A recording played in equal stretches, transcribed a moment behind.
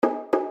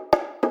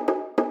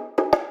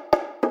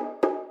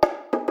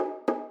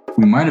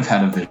who might have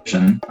had a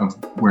vision of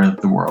where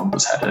the world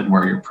was headed,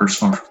 where your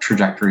personal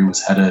trajectory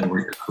was headed,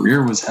 where your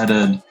career was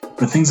headed,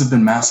 but things have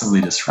been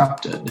massively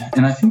disrupted.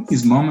 And I think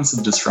these moments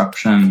of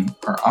disruption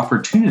are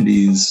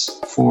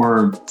opportunities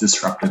for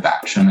disruptive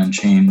action and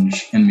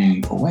change in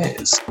meaningful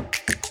ways.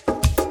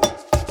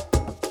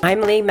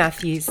 I'm Lee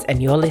Matthews,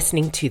 and you're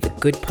listening to the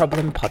Good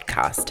Problem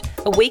Podcast,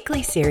 a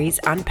weekly series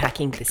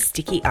unpacking the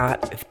sticky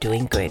art of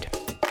doing good.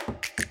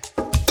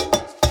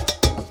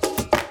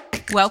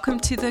 Welcome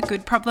to the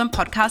Good Problem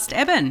Podcast,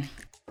 Eben.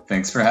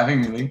 Thanks for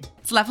having me, Lee.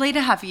 It's lovely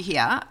to have you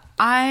here.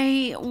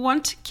 I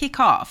want to kick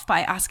off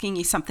by asking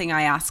you something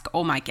I ask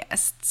all my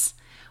guests.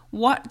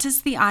 What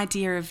does the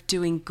idea of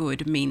doing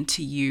good mean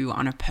to you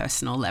on a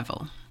personal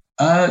level?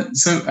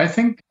 So I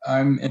think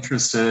I'm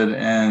interested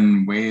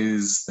in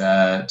ways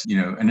that,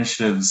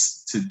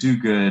 initiatives to do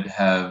good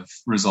have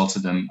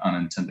resulted in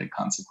unintended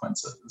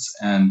consequences.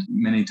 And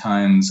many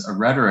times a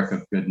rhetoric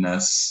of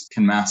goodness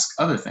can mask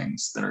other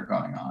things that are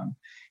going on.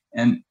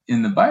 And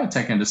in the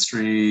biotech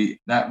industry,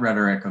 that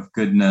rhetoric of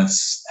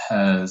goodness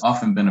has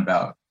often been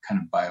about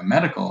kind of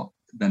biomedical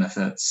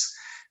benefits.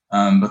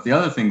 But the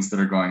other things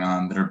that are going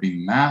on that are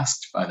being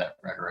masked by that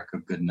rhetoric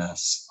of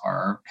goodness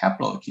are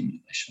capital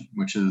accumulation,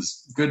 which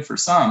is good for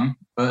some,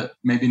 but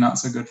maybe not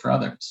so good for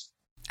others.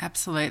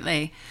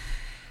 Absolutely.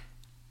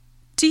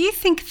 Do you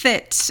think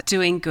that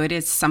doing good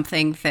is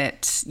something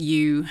that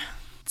you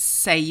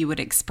say you would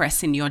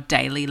express in your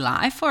daily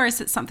life, or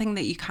is it something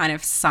that you kind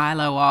of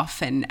silo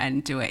off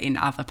and do it in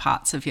other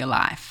parts of your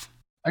life?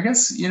 I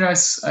guess,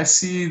 I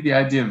see the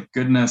idea of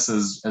goodness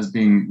as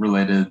being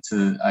related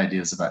to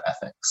ideas about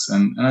ethics.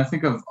 And I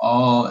think of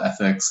all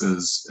ethics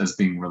as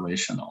being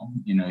relational.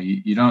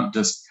 You don't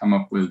just come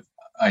up with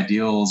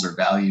ideals or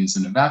values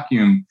in a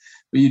vacuum,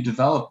 but you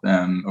develop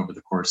them over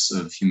the course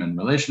of human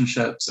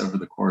relationships, over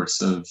the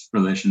course of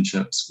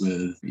relationships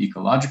with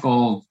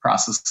ecological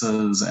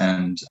processes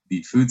and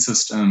the food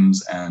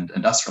systems and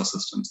industrial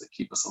systems that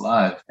keep us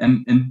alive.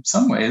 And in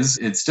some ways,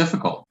 it's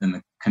difficult in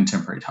the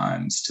contemporary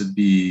times to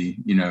be,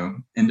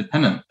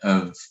 independent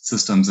of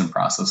systems and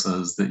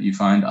processes that you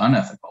find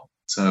unethical.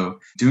 So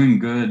doing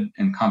good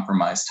in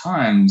compromised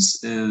times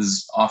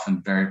is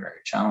often very, very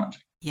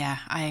challenging. Yeah,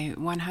 I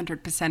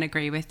 100%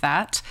 agree with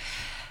that.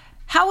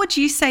 How would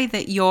you say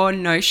that your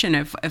notion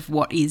of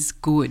what is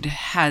good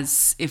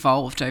has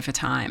evolved over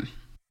time?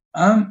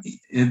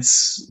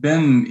 It's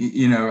been,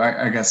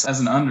 I guess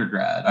as an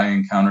undergrad, I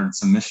encountered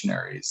some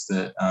missionaries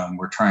that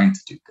were trying to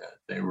do good.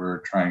 They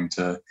were trying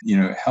to,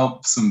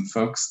 help some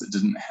folks that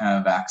didn't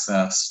have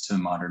access to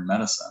modern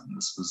medicine.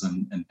 This was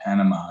in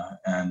Panama.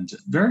 And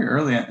very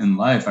early in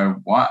life, I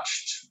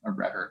watched a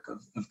rhetoric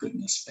of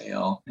goodness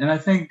fail. And I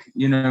think,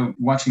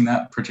 watching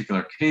that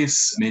particular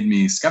case made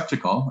me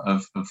skeptical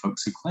of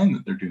folks who claim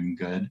that they're doing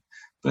good.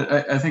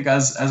 But I think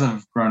as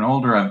I've grown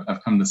older,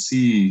 I've come to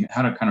see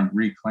how to kind of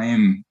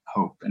reclaim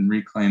hope and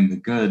reclaim the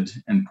good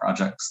in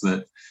projects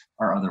that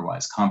are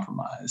otherwise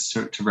compromised,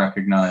 to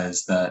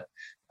recognize that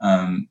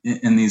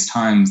in these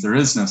times, there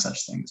is no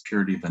such thing as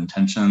purity of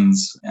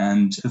intentions,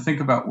 and to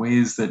think about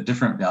ways that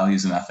different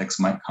values and ethics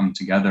might come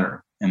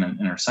together in an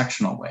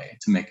intersectional way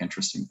to make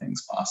interesting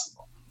things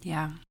possible.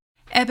 Yeah.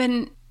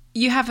 Eben,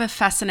 you have a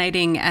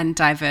fascinating and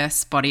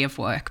diverse body of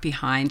work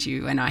behind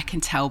you, and I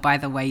can tell by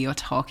the way you're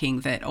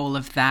talking that all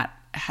of that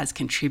has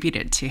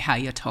contributed to how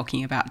you're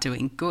talking about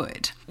doing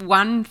good.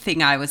 One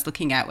thing I was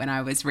looking at when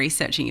I was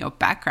researching your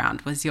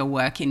background was your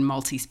work in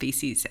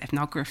multi-species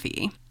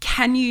ethnography.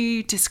 Can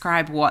you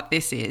describe what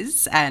this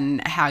is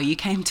and how you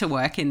came to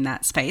work in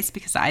that space?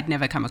 Because I'd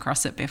never come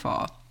across it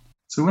before.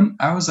 So when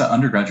I was an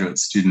undergraduate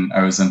student,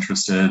 I was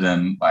interested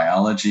in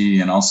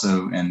biology and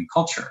also in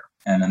culture.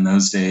 And in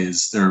those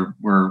days, there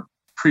were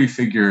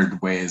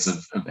prefigured ways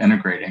of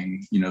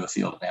integrating, the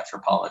field of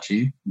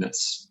anthropology that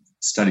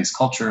studies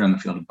culture and the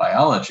field of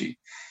biology.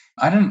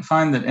 I didn't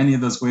find that any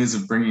of those ways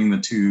of bringing the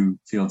two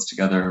fields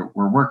together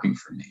were working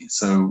for me.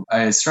 So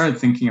I started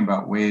thinking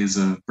about ways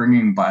of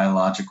bringing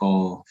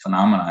biological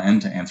phenomena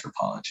into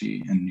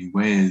anthropology in new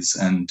ways.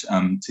 And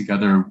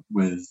together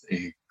with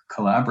a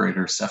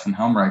collaborator, Stefan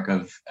Helmreich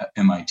of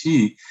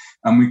MIT,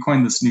 we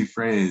coined this new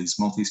phrase,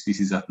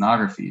 multi-species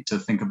ethnography, to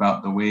think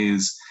about the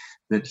ways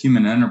that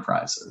human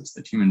enterprises,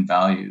 that human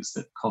values,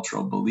 that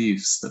cultural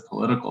beliefs, that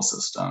political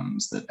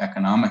systems, that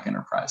economic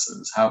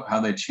enterprises, how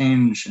they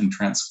change and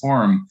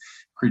transform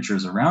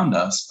creatures around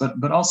us,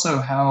 but also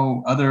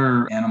how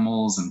other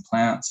animals and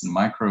plants and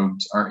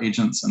microbes are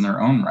agents in their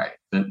own right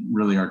that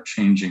really are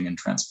changing and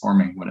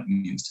transforming what it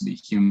means to be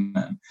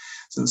human.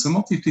 So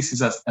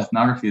multi-species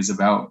ethnography is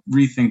about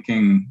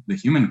rethinking the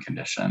human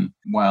condition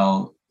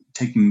while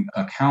taking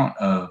account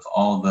of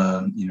all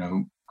the,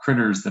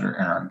 critters that are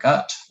in our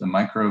gut, the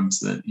microbes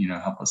that,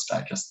 help us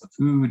digest the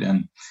food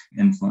and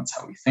influence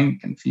how we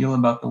think and feel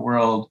about the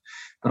world,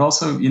 but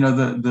also,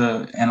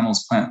 the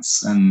animals,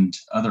 plants, and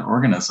other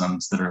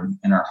organisms that are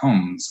in our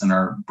homes and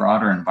our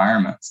broader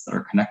environments that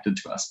are connected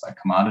to us by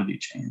commodity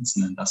chains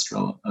and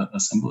industrial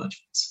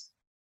assemblages.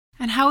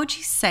 And how would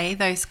you say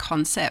those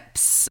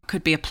concepts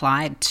could be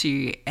applied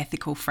to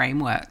ethical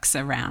frameworks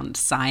around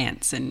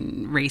science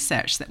and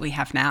research that we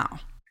have now?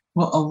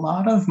 Well, a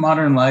lot of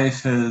modern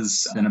life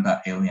has been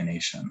about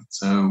alienation.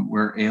 So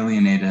we're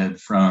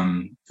alienated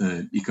from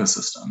the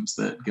ecosystems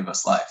that give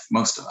us life,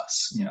 most of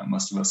us,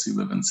 most of us who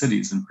live in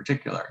cities in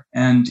particular.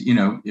 And,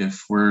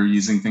 if we're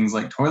using things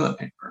like toilet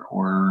paper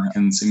or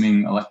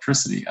consuming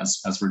electricity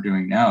as we're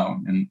doing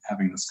now and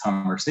having this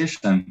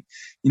conversation,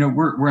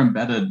 we're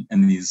embedded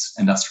in these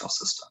industrial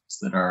systems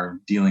that are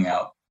dealing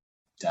out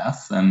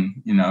death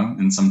and,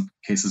 in some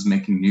cases,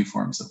 making new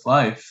forms of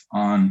life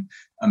on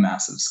a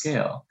massive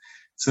scale.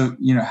 So,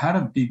 how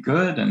to be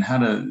good and how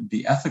to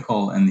be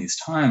ethical in these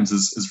times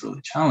is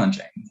really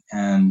challenging.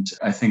 And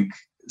I think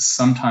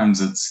sometimes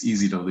it's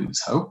easy to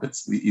lose hope.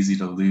 It's easy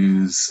to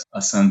lose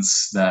a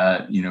sense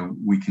that,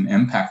 we can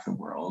impact the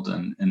world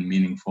in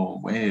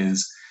meaningful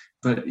ways.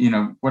 But,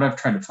 what I've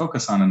tried to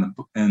focus on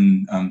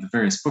in the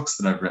various books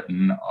that I've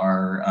written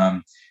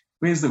are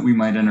ways that we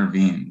might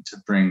intervene to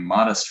bring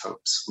modest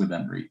hopes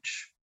within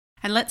reach.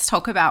 And let's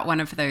talk about one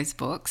of those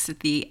books,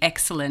 the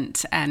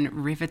excellent and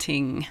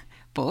riveting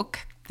book,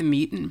 The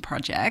Mutant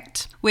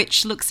Project,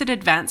 which looks at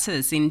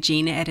advances in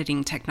gene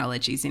editing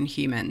technologies in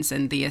humans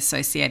and the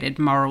associated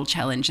moral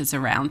challenges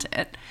around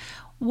it.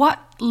 What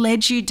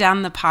led you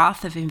down the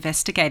path of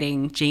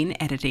investigating gene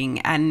editing,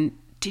 and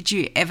did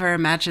you ever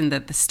imagine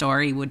that the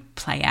story would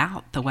play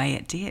out the way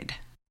it did?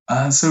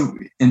 So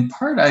in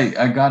part,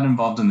 I got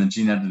involved in the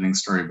gene editing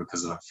story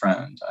because of a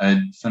friend. I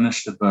had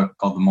finished a book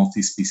called The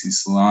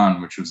Multi-Species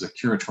Salon, which was a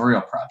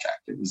curatorial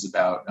project. It was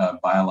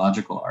about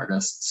biological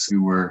artists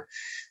who were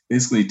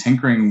basically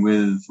tinkering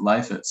with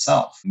life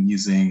itself and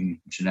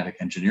using genetic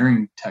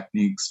engineering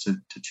techniques to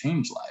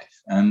change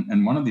life.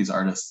 And one of these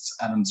artists,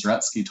 Adam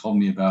Zaretsky, told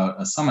me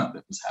about a summit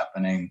that was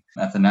happening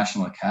at the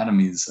National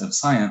Academies of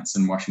Science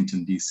in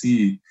Washington,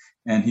 D.C.,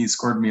 and he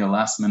scored me a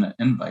last-minute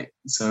invite.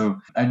 So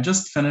I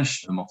just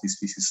finished the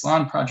Multi-Species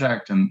Salon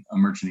project and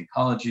Emergent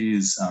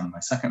Ecologies, my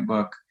second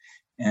book,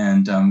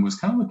 and was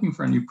kind of looking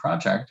for a new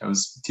project. I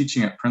was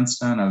teaching at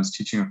Princeton. I was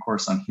teaching a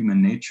course on human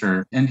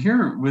nature. And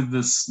here with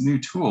this new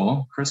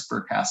tool,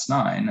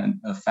 CRISPR-Cas9,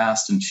 a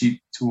fast and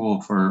cheap tool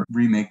for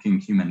remaking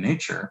human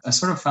nature, I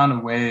sort of found a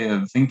way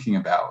of thinking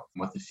about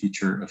what the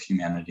future of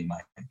humanity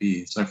might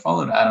be. So I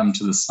followed Adam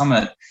to the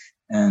summit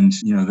and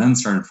then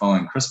started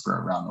following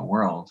CRISPR around the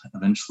world,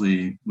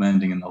 eventually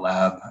landing in the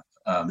lab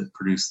that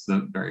produced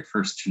the very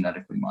first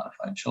genetically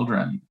modified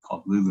children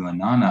called Lulu and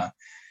Nana.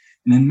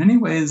 And in many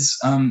ways,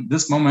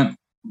 this moment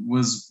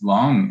was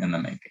long in the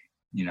making,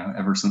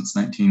 ever since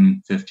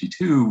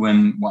 1952,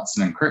 when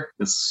Watson and Crick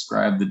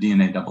described the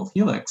DNA double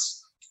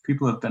helix.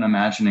 People have been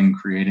imagining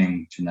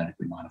creating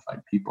genetically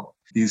modified people.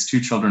 These two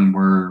children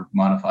were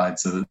modified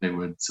so that they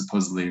would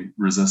supposedly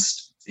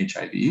resist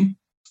HIV.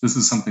 This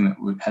is something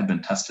that had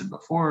been tested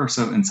before.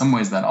 So in some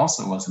ways, that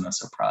also wasn't a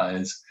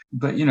surprise.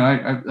 But,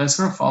 I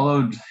sort of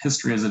followed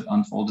history as it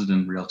unfolded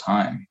in real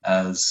time,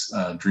 as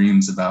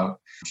dreams about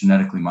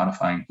genetically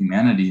modifying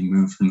humanity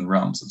moved from the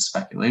realms of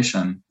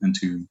speculation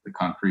into the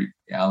concrete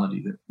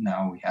reality that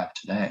now we have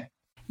today.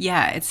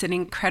 Yeah, it's an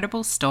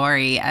incredible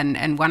story.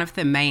 And one of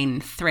the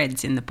main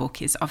threads in the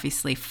book is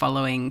obviously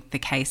following the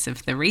case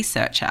of the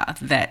researcher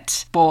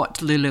that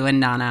brought Lulu and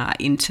Nana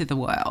into the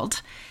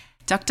world.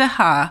 Dr.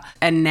 Ha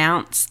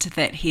announced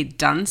that he'd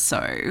done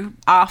so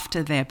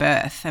after their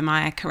birth. Am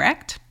I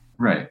correct?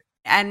 Right.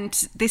 And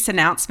this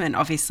announcement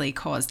obviously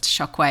caused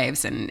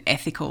shockwaves and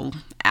ethical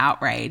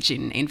outrage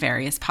in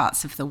various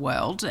parts of the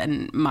world,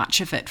 and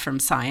much of it from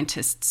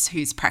scientists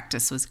whose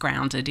practice was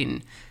grounded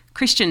in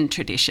Christian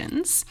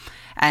traditions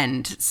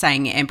and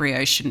saying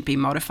embryos shouldn't be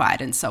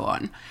modified and so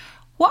on.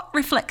 What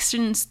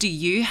reflections do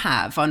you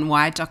have on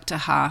why Dr.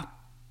 Ha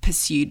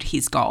pursued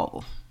his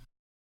goal?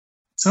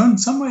 So in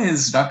some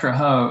ways, Dr.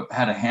 Ho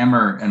had a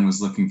hammer and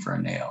was looking for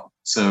a nail.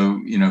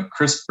 So,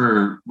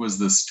 CRISPR was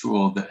this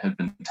tool that had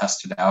been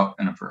tested out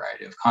in a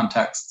variety of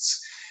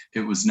contexts.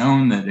 It was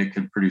known that it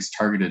could produce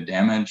targeted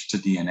damage to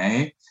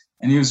DNA,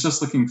 and he was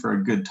just looking for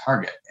a good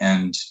target.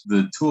 And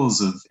the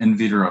tools of in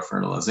vitro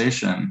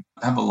fertilization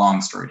have a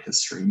long storied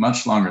history,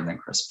 much longer than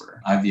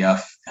CRISPR.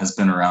 IVF has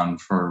been around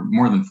for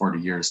more than 40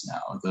 years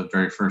now. The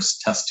very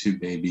first test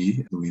tube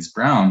baby, Louise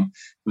Brown,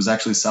 was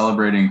actually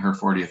celebrating her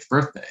 40th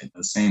birthday,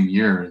 the same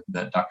year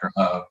that Dr.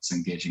 Ho was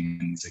engaging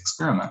in these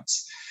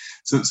experiments.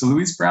 So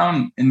Louise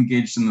Brown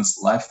engaged in this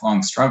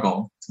lifelong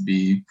struggle to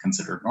be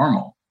considered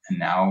normal. And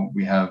now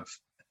we have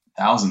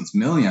thousands,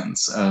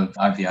 millions of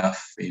IVF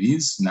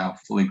babies, now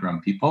fully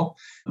grown people,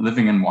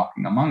 living and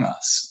walking among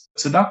us.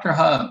 So Dr.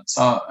 Ha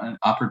saw an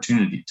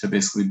opportunity to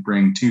basically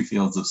bring two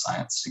fields of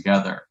science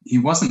together. He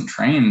wasn't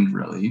trained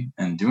really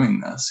in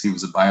doing this. He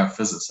was a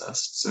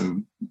biophysicist.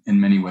 So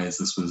in many ways,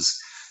 this was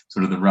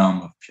sort of the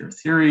realm of pure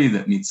theory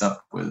that meets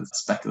up with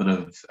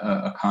speculative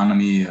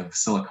economy of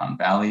Silicon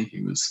Valley.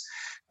 He was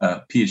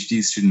a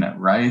PhD student at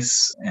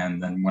Rice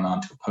and then went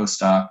on to a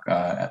postdoc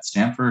at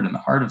Stanford in the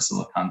heart of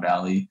Silicon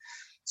Valley.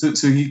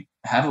 So he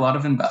had a lot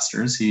of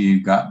investors.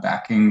 He got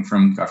backing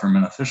from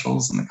government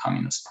officials in the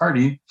Communist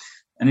Party.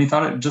 And he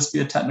thought it would just be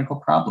a technical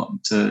problem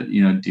to,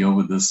 deal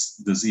with this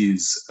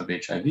disease of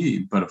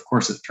HIV. But of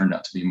course, it turned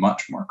out to be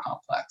much more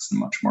complex and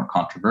much more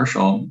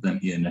controversial than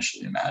he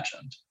initially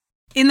imagined.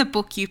 In the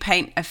book, you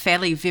paint a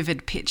fairly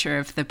vivid picture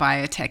of the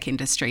biotech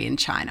industry in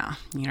China.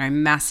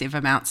 Massive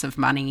amounts of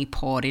money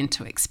poured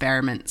into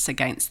experiments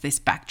against this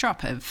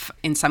backdrop of,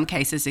 in some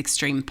cases,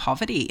 extreme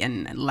poverty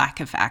and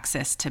lack of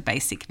access to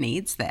basic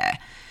needs there.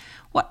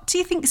 What do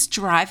you think is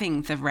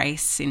driving the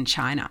race in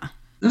China?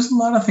 There's a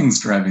lot of things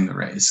driving the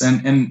race.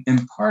 And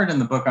in part in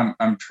the book,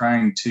 I'm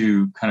trying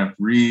to kind of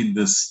read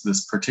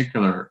this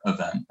particular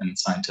event in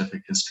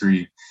scientific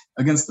history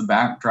against the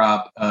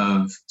backdrop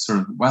of sort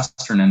of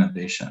Western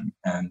innovation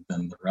and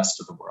then the rest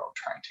of the world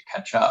trying to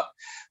catch up.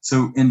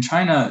 So in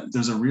China,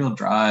 there's a real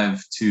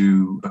drive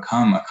to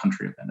become a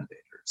country of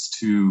innovators,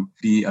 to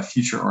be a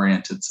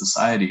future-oriented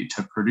society,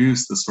 to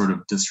produce the sort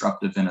of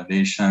disruptive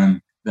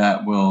innovation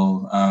that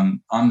will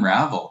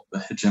unravel the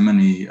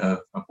hegemony of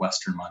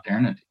Western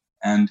modernity.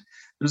 And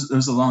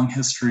there's a long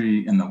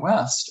history in the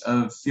West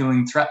of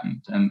feeling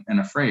threatened and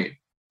afraid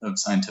of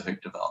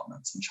scientific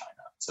developments in China.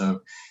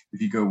 So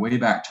if you go way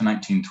back to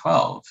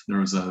 1912, there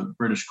was a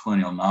British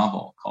colonial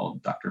novel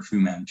called Dr. Fu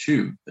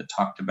Manchu that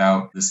talked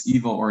about this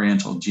evil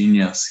Oriental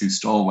genius who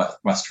stole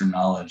Western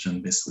knowledge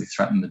and basically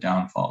threatened the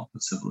downfall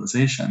of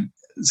civilization.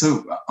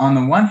 So on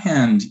the one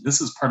hand,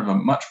 this is part of a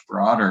much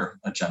broader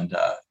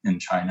agenda in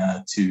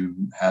China to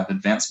have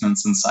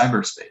advancements in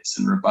cyberspace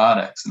and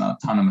robotics and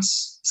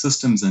autonomous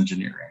systems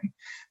engineering,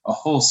 a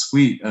whole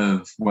suite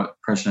of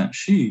what President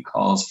Xi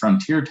calls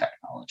frontier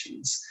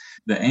technologies.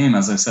 The aim,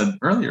 as I said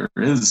earlier,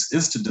 is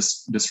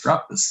to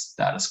disrupt the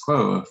status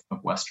quo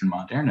of Western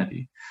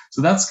modernity.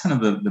 So that's kind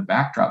of the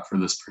backdrop for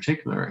this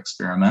particular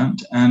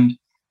experiment. And,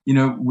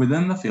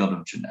 within the field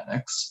of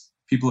genetics,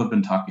 people have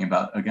been talking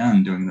about,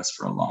 again, doing this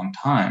for a long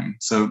time.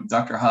 So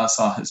Dr. Ha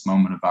saw his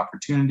moment of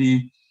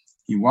opportunity.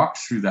 He walked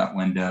through that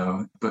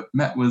window, but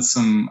met with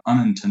some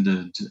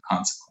unintended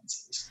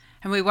consequences.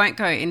 And we won't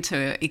go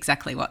into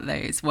exactly what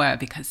those were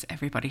because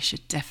everybody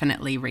should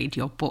definitely read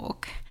your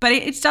book. But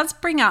it does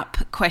bring up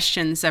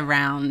questions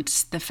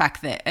around the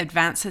fact that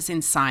advances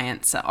in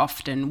science are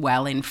often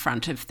well in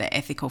front of the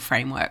ethical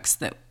frameworks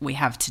that we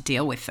have to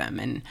deal with them.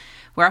 And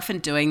we're often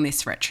doing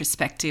this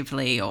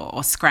retrospectively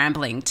or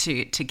scrambling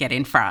to get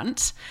in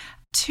front.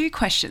 Two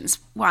questions.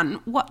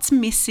 One, what's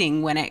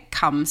missing when it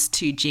comes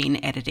to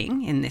gene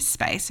editing in this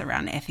space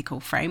around ethical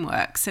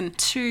frameworks? And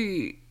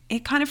two,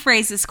 it kind of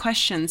raises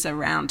questions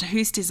around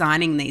who's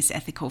designing these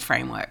ethical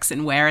frameworks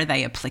and where are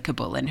they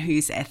applicable and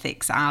whose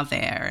ethics are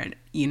there. And,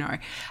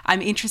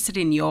 I'm interested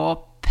in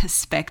your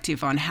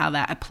perspective on how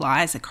that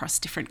applies across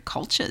different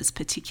cultures,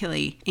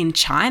 particularly in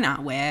China,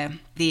 where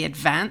the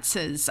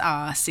advances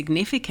are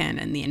significant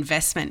and the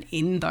investment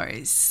in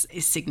those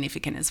is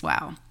significant as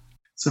well.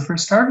 So for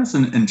starters,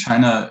 in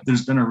China,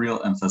 there's been a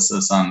real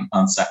emphasis on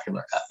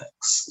secular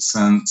ethics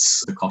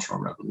since the Cultural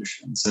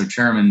Revolution. So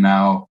Chairman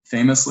Mao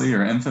famously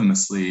or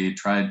infamously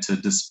tried to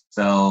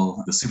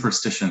dispel the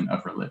superstition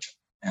of religion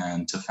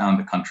and to found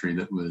a country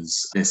that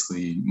was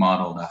basically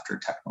modeled after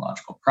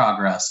technological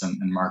progress and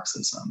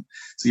Marxism.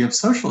 So you have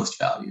socialist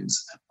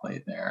values at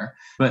play there.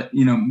 But,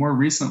 more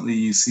recently,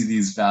 you see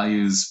these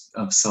values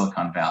of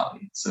Silicon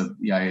Valley. So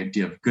the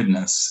idea of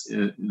goodness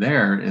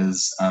there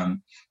is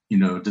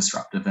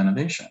disruptive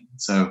innovation.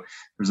 So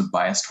there's a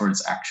bias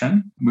towards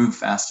action. Move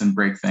fast and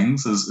break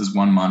things is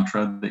one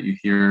mantra that you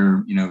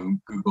hear,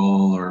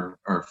 Google or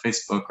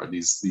Facebook or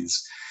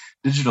these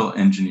digital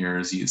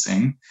engineers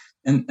using.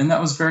 And that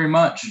was very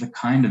much the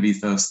kind of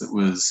ethos that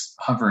was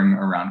hovering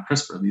around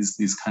CRISPR,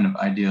 these kind of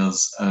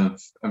ideas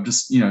of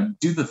just,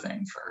 do the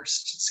thing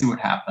first, see what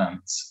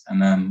happens,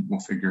 and then we'll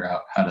figure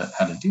out how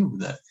to deal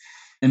with it.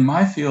 In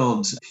my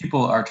field,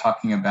 people are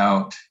talking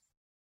about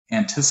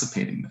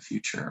anticipating the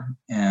future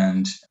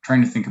and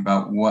trying to think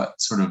about what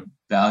sort of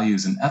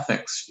values and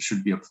ethics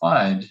should be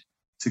applied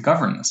to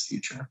govern this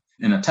future.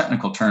 In a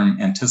technical term,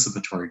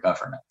 anticipatory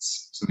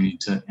governance. So we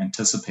need to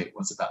anticipate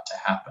what's about to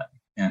happen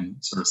and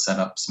sort of set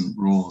up some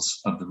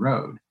rules of the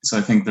road. So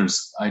I think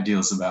there's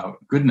ideas about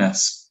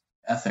goodness,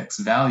 ethics,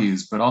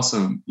 values, but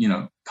also,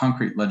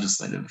 concrete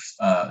legislative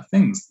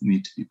things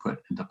need to be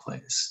put into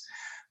place.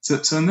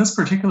 So in this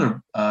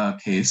particular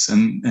case,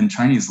 in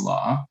Chinese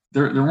law,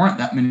 there weren't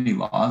that many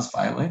laws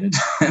violated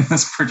in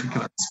this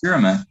particular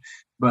experiment,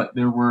 but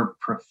there were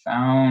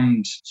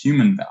profound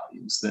human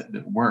values that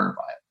were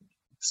violated.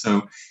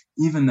 So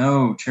even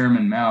though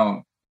Chairman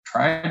Mao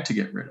tried to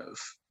get rid of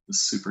the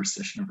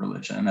superstition of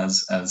religion,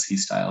 as he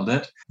styled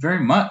it, very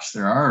much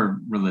there are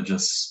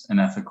religious and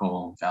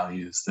ethical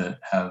values that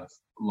have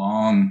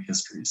long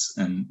histories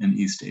in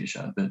East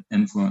Asia that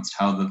influenced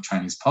how the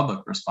Chinese public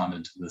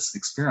responded to this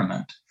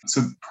experiment.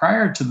 So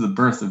prior to the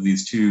birth of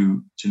these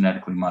two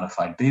genetically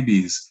modified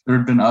babies, there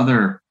had been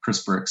other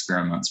CRISPR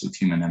experiments with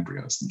human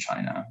embryos in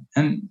China,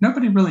 and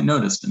nobody really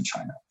noticed in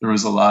China. There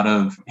was a lot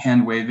of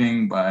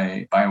hand-waving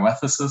by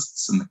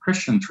bioethicists in the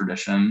Christian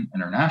tradition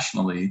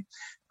internationally,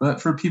 But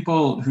for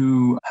people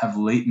who have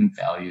latent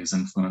values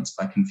influenced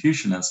by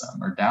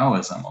Confucianism or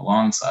Taoism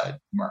alongside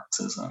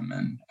Marxism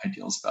and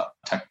ideals about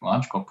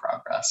technological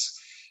progress,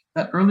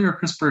 that earlier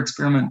CRISPR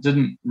experiment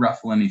didn't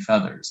ruffle any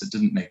feathers. It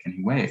didn't make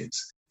any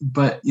waves.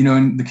 But,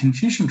 in the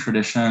Confucian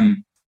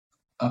tradition,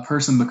 a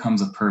person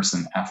becomes a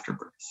person after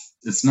birth.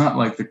 It's not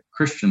like the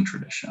Christian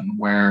tradition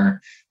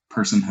where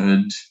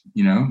personhood,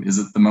 is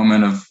at the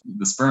moment of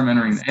the sperm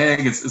entering the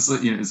egg. It's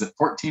is it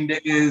 14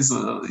 days?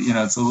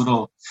 It's a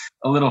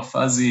little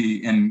fuzzy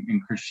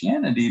in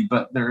Christianity,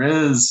 but there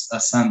is a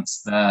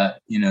sense that,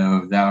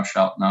 thou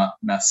shalt not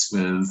mess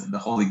with the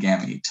holy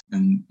gamete,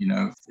 and,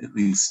 at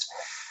least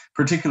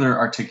particular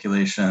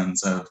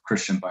articulations of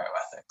Christian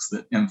bioethics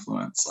that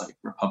influence like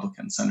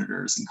Republican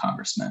senators and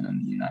congressmen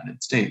in the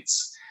United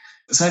States.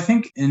 So I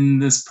think in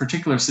this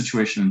particular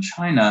situation in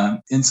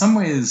China, in some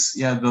ways,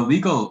 the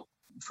legal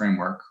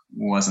framework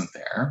wasn't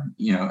there,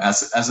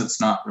 as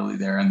it's not really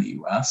there in the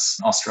US.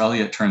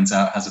 Australia, it turns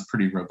out, has a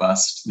pretty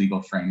robust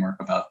legal framework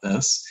about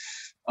this.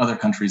 Other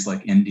countries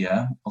like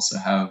India also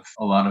have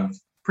a lot of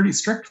pretty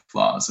strict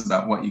laws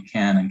about what you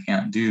can and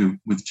can't do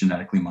with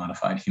genetically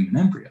modified human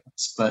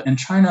embryos. But in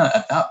China,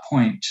 at that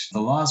point,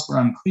 the laws were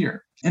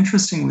unclear.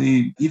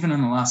 Interestingly, even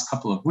in the last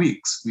couple of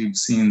weeks, we've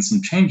seen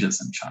some changes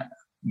in China,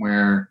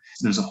 where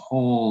there's a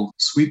whole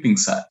sweeping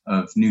set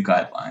of new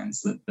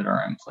guidelines that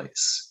are in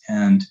place.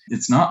 And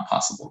it's not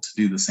possible to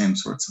do the same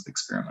sorts of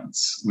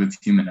experiments with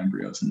human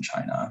embryos in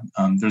China.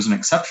 There's an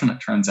exception, it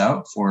turns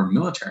out, for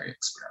military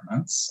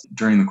experiments.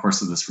 During the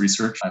course of this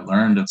research, I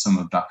learned of some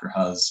of Dr.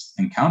 He's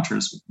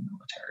encounters with the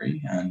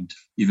military. And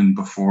even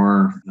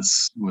before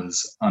this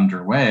was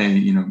underway,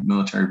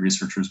 military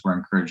researchers were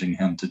encouraging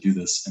him to do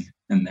this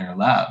in their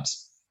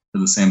labs, for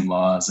the same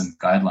laws and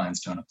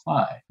guidelines don't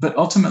apply. But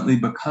ultimately,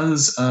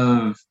 because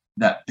of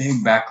that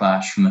big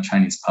backlash from the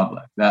Chinese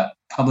public, that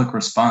public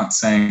response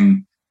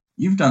saying,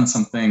 you've done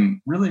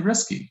something really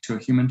risky to a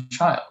human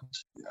child.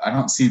 I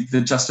don't see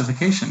the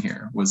justification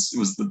here, was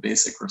the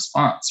basic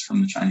response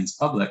from the Chinese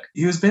public.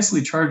 He was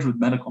basically charged with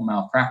medical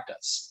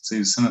malpractice. So he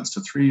was sentenced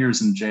to 3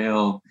 years in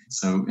jail.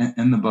 So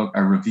in the book, I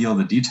reveal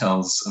the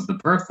details of the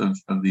birth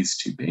of these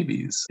two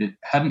babies. It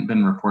hadn't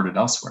been reported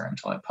elsewhere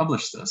until I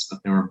published this,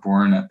 but they were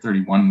born at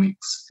 31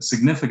 weeks,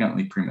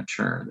 significantly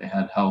premature. They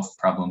had health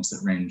problems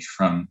that ranged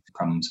from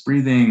problems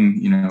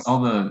breathing,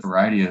 all the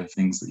variety of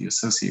things that you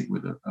associate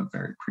with a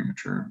very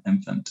premature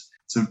infant.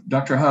 So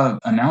Dr. He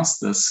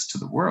announced this to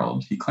the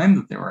world. He claimed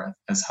that they were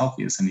as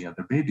healthy as any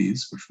other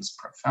babies, which was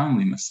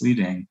profoundly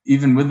misleading.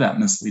 Even with that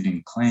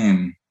misleading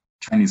claim,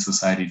 Chinese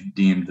society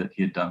deemed that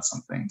he had done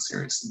something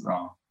seriously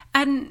wrong.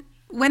 And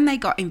when they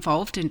got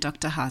involved in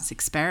Dr. He's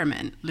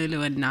experiment,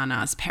 Lulu and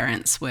Nana's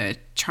parents were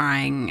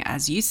trying,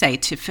 as you say,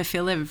 to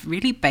fulfill a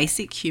really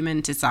basic human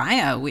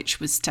desire,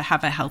 which was to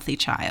have a healthy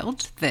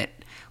child that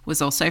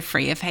was also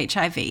free of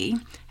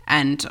HIV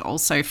and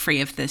also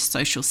free of the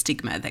social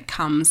stigma that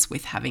comes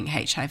with having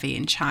HIV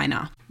in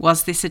China.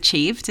 Was this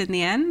achieved in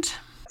the end?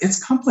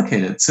 It's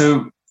complicated.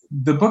 So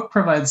the book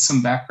provides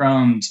some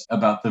background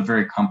about the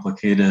very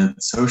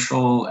complicated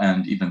social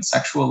and even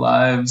sexual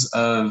lives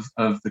of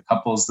the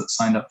couples that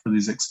signed up for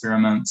these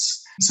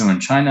experiments. So in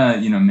China,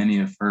 many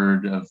have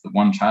heard of the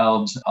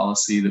one-child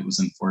policy that was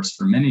enforced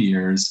for many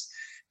years.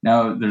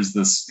 Now there's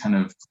this kind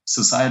of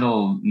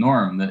societal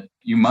norm that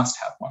you must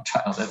have one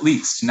child at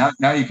least.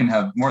 Now you can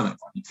have more than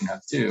one, you can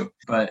have two.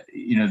 But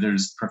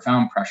there's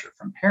profound pressure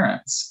from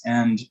parents.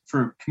 And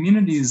for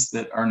communities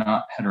that are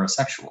not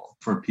heterosexual,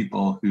 for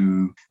people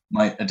who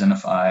might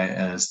identify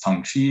as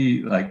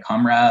tongqi, like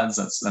comrades,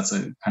 that's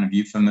a kind of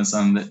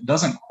euphemism that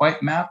doesn't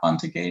quite map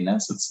onto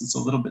gayness. It's a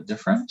little bit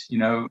different.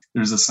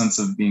 There's a sense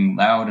of being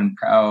loud and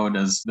proud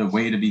as the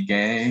way to be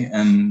gay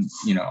in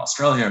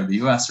Australia or the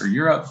US or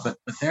Europe, but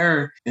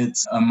there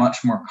it's a much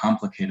more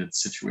complicated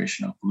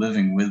situation of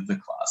living with the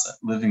closet,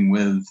 living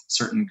with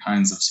certain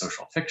kinds of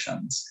social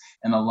fictions.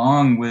 And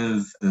along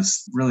with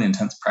this really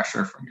intense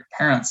pressure from your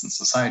parents and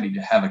society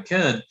to have a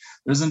kid,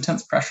 there's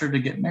intense pressure to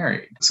get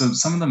married. So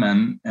some of the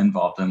men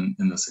involved in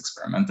this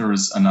experiment, there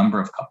was a number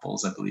of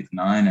couples, I believe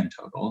 9 in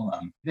total.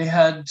 They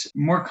had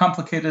more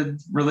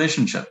complicated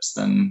relationships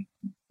than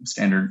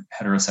standard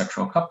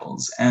heterosexual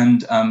couples.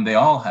 And they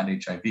all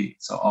had HIV.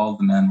 So all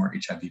the men were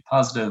HIV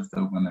positive,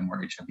 the women were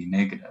HIV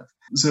negative.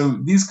 So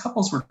these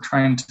couples were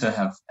trying to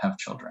have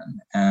children.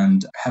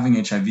 And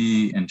having HIV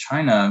in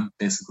China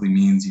basically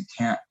means you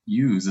can't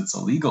it's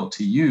illegal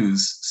to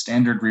use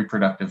standard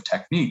reproductive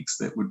techniques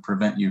that would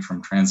prevent you from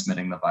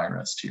transmitting the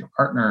virus to your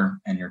partner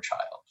and your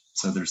child.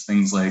 So there's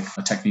things like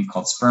a technique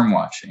called sperm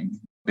watching,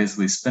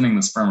 basically spinning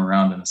the sperm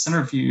around in a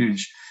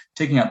centrifuge,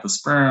 taking out the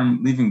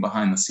sperm, leaving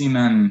behind the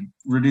semen,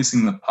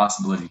 reducing the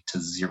possibility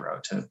to zero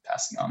to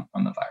passing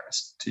on the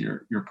virus to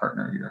your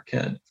partner or your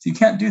kid. So you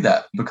can't do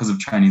that because of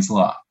Chinese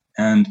law.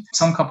 And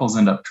some couples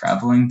end up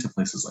traveling to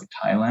places like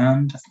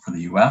Thailand or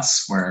the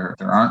US where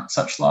there aren't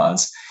such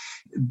laws.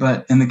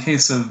 But in the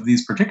case of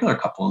these particular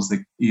couples, they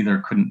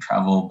either couldn't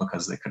travel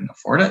because they couldn't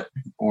afford it,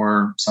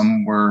 or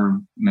some were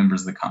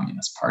members of the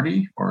Communist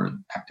Party or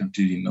active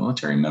duty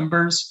military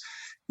members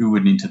who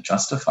would need to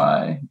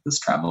justify this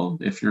travel.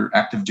 If you're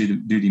active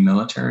duty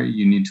military,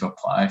 you need to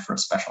apply for a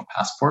special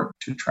passport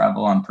to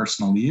travel on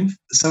personal leave.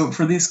 So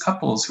for these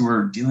couples who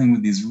are dealing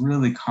with these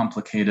really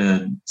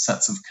complicated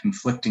sets of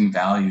conflicting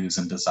values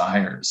and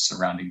desires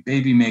surrounding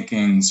baby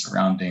making,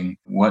 surrounding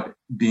what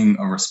being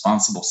a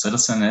responsible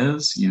citizen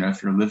is,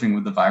 if you're living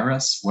with the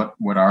virus,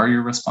 what are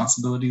your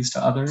responsibilities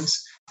to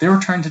others? They were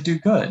trying to do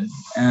good.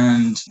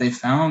 And they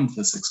found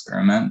this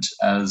experiment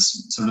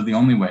as sort of the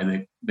only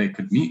way they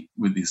could meet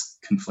with these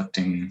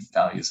conflicting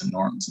values and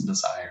norms and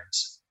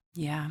desires.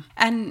 Yeah.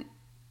 And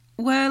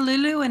were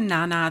Lulu and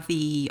Nana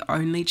the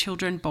only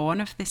children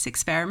born of this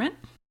experiment?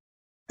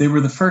 They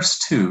were the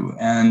first two,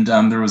 and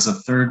there was a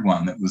third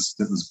one that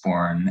was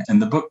born. And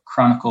the book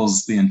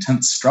chronicles the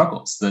intense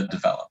struggles that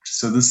developed.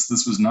 So this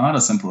was not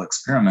a simple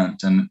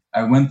experiment. And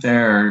I went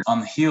there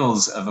on the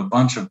heels of a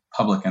bunch of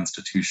public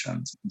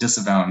institutions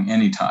disavowing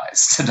any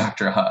ties to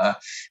Dr. Ha.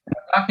 And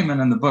I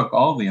document in the book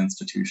all the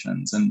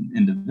institutions and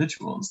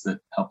individuals that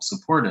helped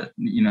support it.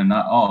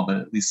 Not all, but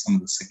at least some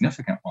of the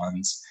significant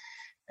ones.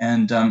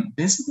 And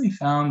basically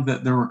found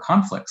that there were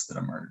conflicts that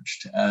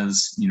emerged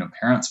as,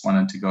 parents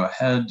wanted to go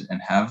ahead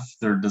and have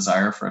their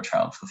desire for a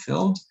child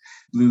fulfilled.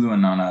 Lulu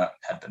and Nana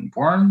had been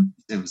born.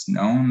 It was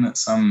known that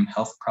some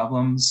health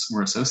problems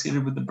were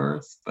associated with the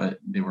birth, but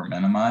they were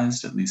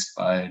minimized, at least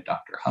by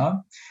Dr.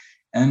 Ha.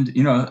 And,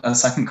 a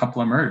second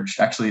couple emerged,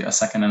 actually a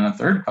second and a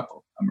third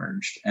couple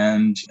emerged.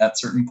 And at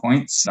certain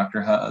points,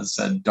 Dr. Ha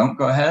said, don't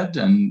go ahead.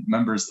 And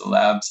members of the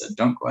lab said,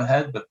 don't go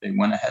ahead. But they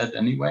went ahead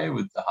anyway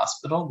with the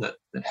hospital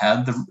that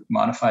had the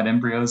modified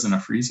embryos in a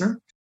freezer.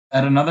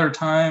 At another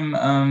time,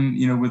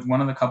 with one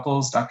of the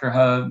couples, Dr.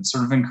 Ha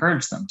sort of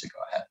encouraged them to go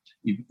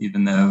ahead,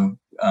 even though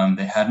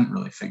they hadn't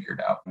really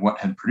figured out what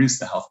had produced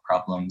the health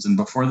problems. And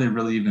before they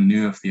really even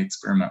knew if the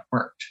experiment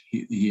worked,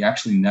 he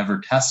actually never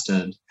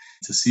tested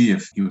to see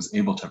if he was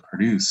able to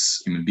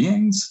produce human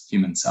beings,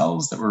 human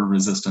cells that were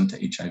resistant to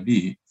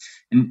HIV.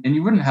 And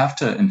you wouldn't have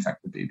to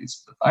infect the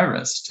babies with the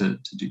virus to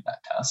do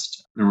that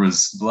test. There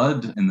was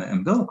blood in the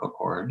umbilical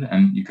cord,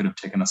 and you could have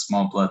taken a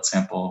small blood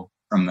sample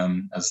from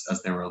them as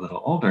they were a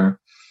little older.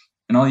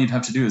 And all you'd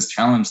have to do is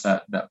challenge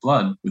that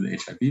blood with the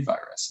HIV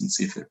virus and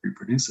see if it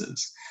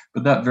reproduces.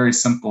 But that very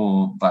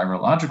simple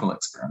virological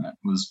experiment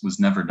was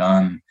never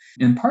done,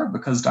 in part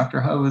because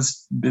Dr. Ha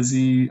was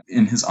busy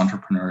in his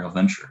entrepreneurial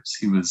ventures.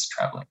 He was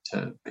traveling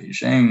to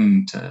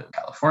Beijing, to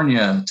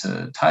California,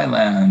 to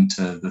Thailand,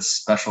 to this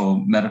special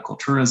medical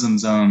tourism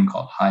zone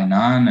called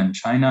Hainan in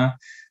China,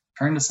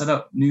 trying to set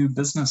up new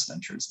business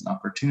ventures and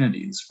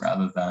opportunities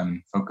rather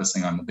than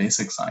focusing on the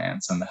basic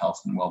science and the health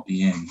and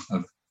well-being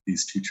of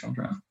these two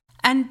children.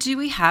 And do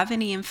we have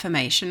any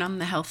information on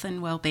the health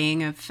and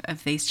well-being of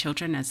these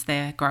children as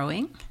they're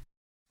growing?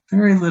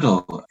 Very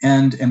little.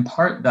 And in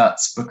part,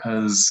 that's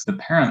because the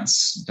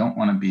parents don't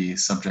want to be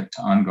subject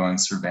to ongoing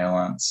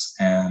surveillance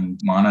and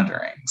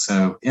monitoring.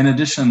 So in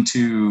addition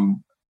to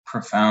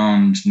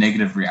profound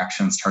negative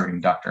reactions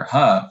targeting Dr.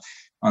 Ha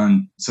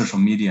on social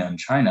media in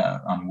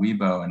China, on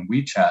Weibo and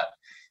WeChat,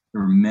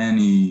 there were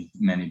many,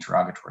 many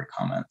derogatory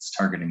comments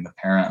targeting the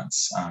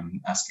parents,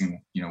 asking,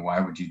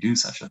 why would you do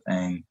such a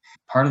thing?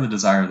 Part of the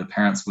desire of the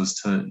parents was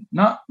to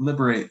not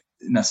liberate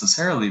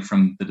necessarily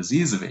from the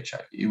disease of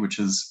HIV, which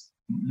is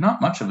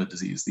not much of a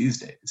disease these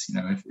days.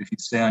 If you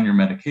stay on your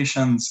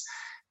medications,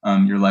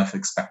 your life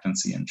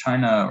expectancy in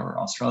China or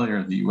Australia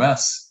or the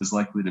US is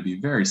likely to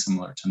be very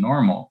similar to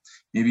normal,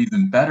 maybe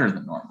even better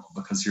than normal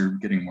because you're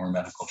getting more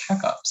medical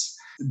checkups.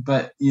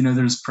 But,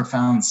 there's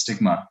profound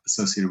stigma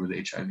associated with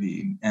HIV,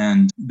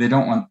 and they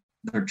don't want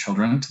their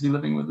children to be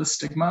living with this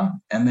stigma,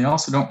 and they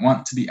also don't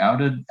want to be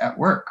outed at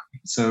work.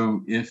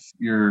 So if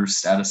your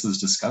status is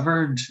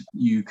discovered,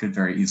 you could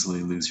very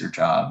easily lose your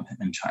job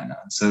in China.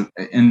 So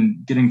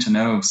in getting to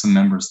know some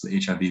members of the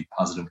HIV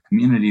positive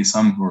community,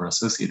 some who are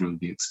associated with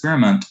the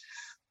experiment,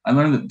 I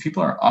learned that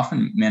people are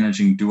often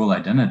managing dual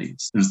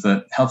identities. There's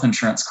the health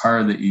insurance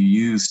card that you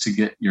use to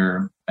get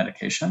your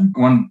medication.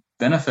 One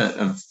benefit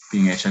of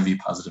being HIV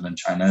positive in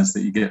China is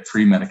that you get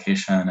free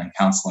medication and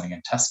counseling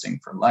and testing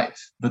for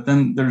life. But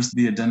then there's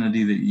the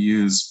identity that you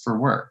use for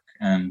work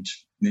and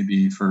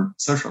maybe for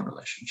social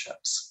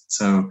relationships.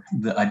 So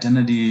the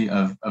identity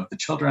of the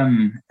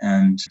children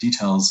and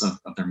details of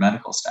their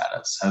medical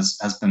status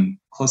has been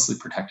closely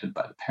protected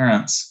by the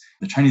parents.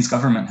 The Chinese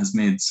government has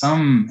made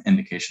some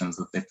indications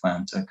that they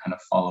plan to kind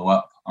of follow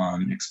up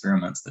on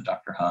experiments that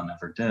Dr. Ha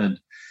never did.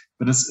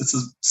 But it's a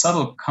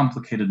subtle,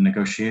 complicated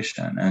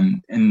negotiation.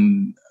 And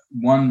in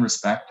one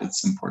respect,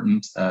 it's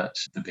important that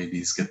the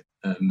babies get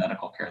the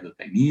medical care that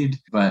they need.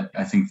 But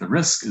I think the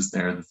risk is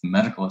there that the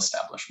medical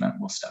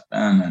establishment will step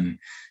in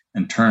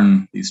and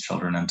turn these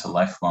children into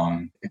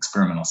lifelong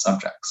experimental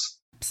subjects.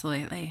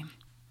 Absolutely.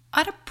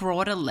 At a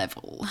broader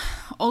level,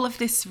 all of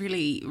this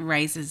really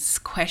raises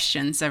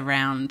questions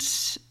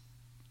around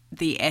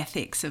the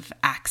ethics of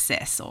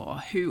access, or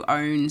who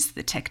owns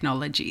the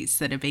technologies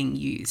that are being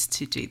used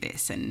to do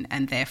this, and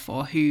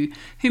therefore who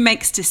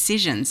makes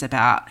decisions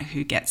about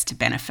who gets to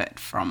benefit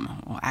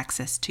from or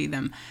access to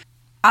them.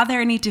 Are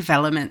there any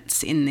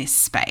developments in this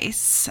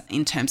space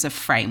in terms of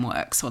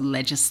frameworks or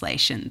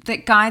legislation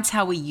that guides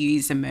how we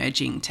use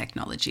emerging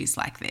technologies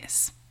like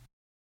this?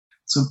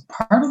 So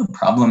part of the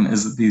problem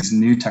is that these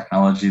new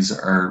technologies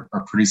are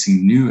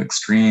producing new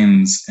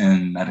extremes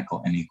in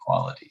medical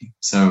inequality.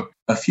 So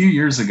a few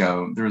years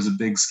ago, there was a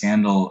big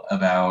scandal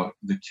about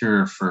the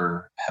cure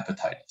for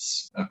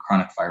hepatitis, a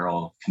chronic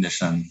viral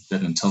condition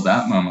that until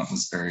that moment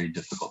was very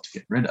difficult to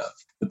get rid of.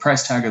 The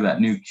price tag of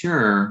that new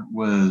cure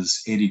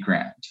was 80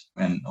 grand,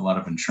 and a lot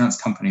of insurance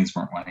companies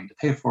weren't wanting to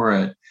pay for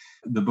it.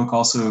 The book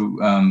also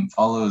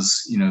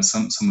follows,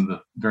 some of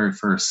the very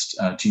first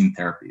gene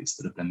therapies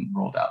that have been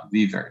rolled out.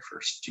 The very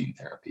first gene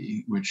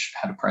therapy, which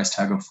had a price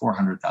tag of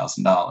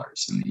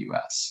 $400,000 in the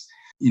U.S.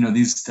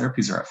 These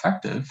therapies are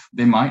effective.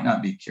 They might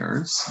not be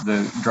cures.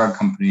 The drug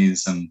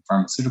companies and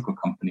pharmaceutical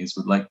companies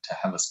would like to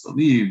have us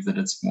believe that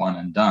it's one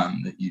and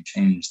done, that you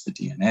change the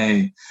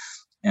DNA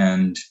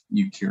and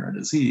you cure a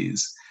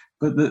disease.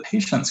 But the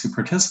patients who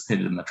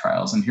participated in the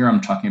trials, and here I'm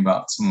talking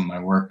about some of my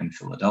work in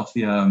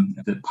Philadelphia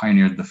that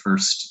pioneered the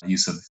first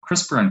use of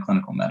CRISPR in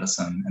clinical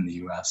medicine in the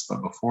US,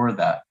 but before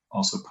that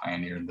also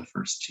pioneered the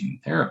first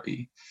gene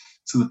therapy.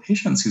 So the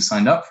patients who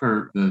signed up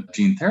for the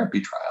gene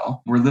therapy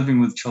trial were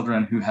living with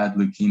children who had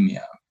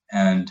leukemia.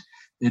 And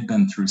they'd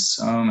been through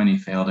so many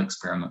failed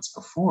experiments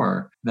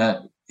before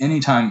that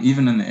anytime,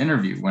 even in the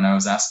interview, when I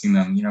was asking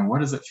them,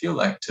 what does it feel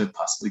like to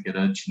possibly get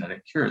a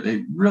genetic cure?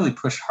 They really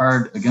pushed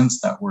hard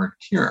against that word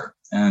cure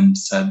and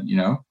said,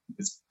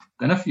 it's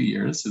been a few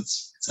years,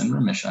 it's in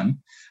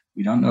remission.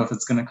 We don't know if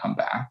it's going to come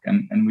back,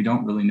 and we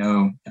don't really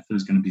know if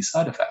there's going to be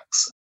side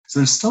effects. So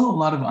there's still a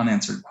lot of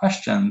unanswered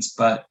questions,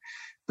 but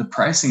the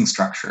pricing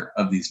structure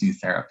of these new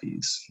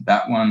therapies,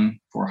 that one,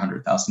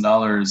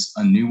 $400,000,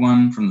 a new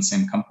one from the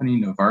same company,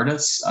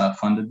 Novartis,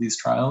 funded these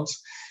trials.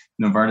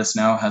 Novartis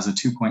now has a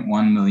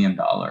 $2.1 million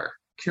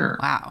cure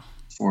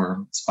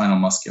for spinal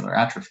muscular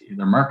atrophy.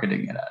 They're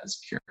marketing it as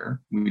a cure.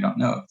 We don't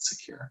know if it's a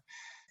cure.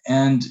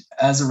 And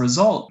as a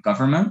result,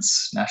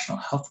 governments, national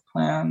health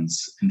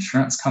plans,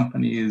 insurance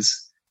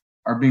companies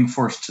are being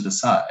forced to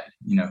decide,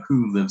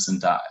 who lives and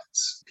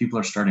dies. People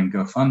are starting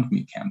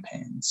GoFundMe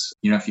campaigns.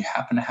 If you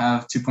happen to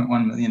have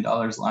 $2.1 million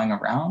lying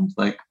around,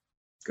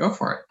 go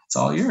for it. It's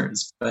all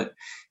yours. But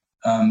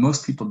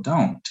most people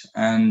don't.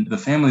 And the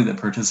family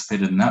that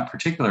participated in that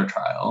particular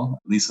trial,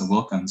 Lisa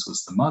Wilkins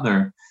was the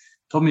mother,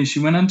 told me she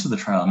went into the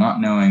trial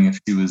not knowing if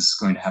she was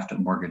going to have to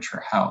mortgage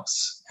her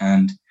house.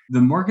 And the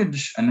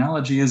mortgage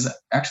analogy is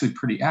actually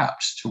pretty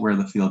apt to where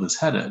the field is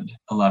headed.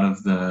 A lot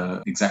of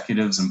the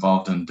executives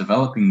involved in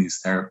developing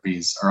these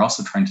therapies are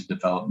also trying to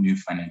develop new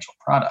financial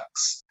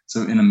products.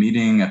 So in a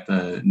meeting at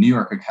the New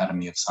York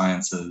Academy of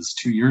Sciences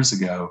 2 years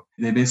ago,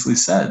 they basically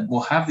said,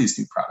 we'll have these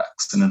new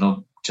products and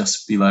it'll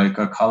just be like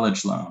a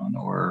college loan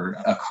or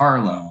a car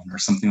loan or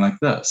something like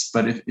this.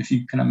 But if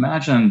you can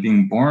imagine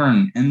being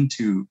born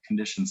into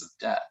conditions of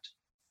debt,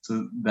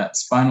 so that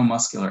spinal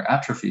muscular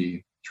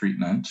atrophy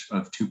treatment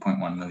of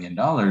 $2.1 million,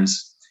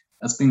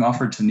 that's being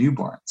offered to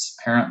newborns,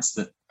 parents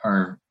that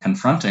are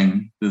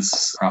confronting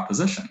this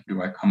proposition.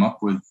 Do I come up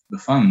with the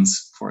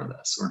funds for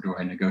this, or do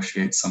I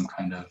negotiate some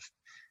kind of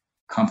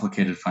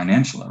complicated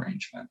financial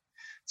arrangement?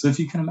 So if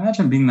you can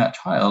imagine being that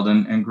child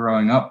and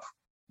growing up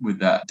with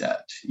that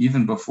debt,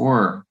 even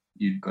before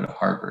you'd go to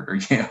Harvard or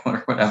Yale or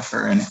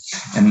whatever, and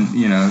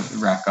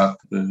rack up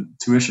the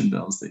tuition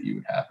bills that you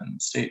would have in the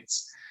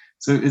States.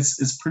 So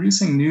it's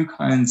producing new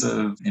kinds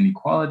of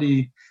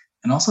inequality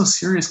and also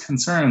serious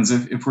concerns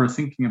if we're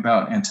thinking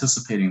about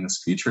anticipating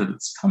this future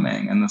that's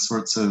coming and the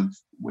sorts of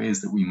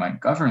ways that we might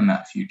govern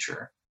that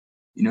future.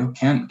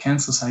 Can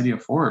society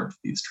afford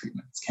these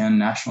treatments? Can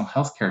national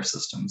healthcare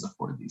systems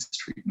afford these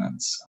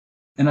treatments?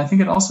 And I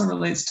think it also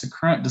relates to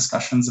current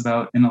discussions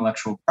about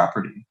intellectual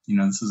property.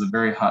 This is a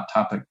very hot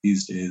topic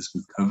these days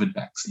with COVID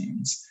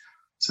vaccines.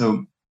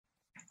 So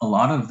a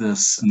lot of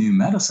this new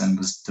medicine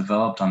was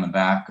developed on the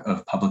back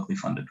of publicly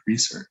funded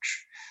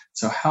research.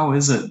 So how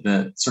is it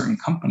that certain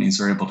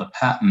companies are able to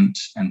patent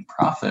and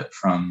profit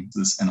from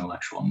this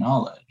intellectual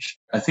knowledge?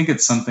 I think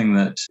it's something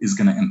that is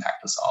going to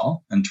impact us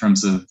all in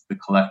terms of the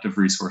collective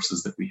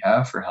resources that we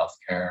have for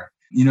healthcare.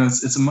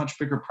 It's a much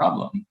bigger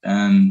problem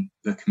than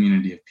the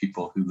community of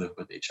people who live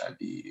with HIV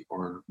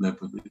or live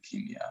with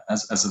leukemia.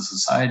 As a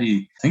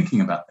society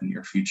thinking about the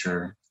near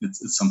future,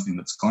 it's something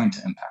that's going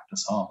to impact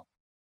us all.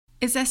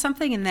 Is there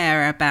something in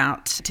there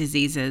about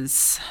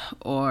diseases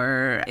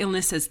or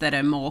illnesses that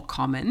are more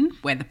common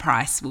where the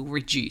price will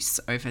reduce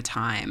over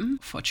time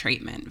for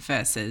treatment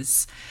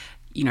versus,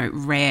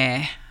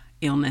 rare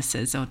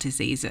illnesses or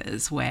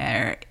diseases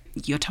where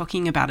you're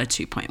talking about a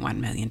 $2.1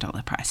 million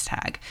price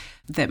tag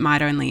that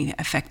might only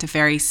affect a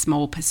very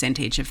small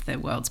percentage of the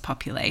world's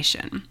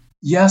population?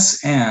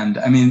 Yes, and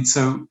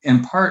so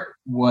in part,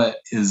 what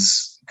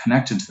is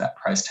connected to that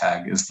price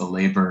tag is the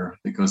labor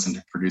that goes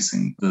into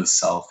producing the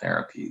cell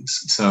therapies.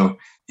 So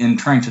in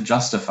trying to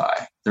justify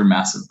their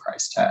massive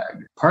price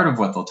tag, part of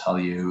what they'll tell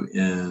you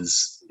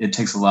is it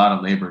takes a lot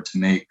of labor to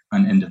make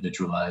an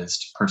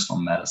individualized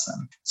personal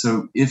medicine.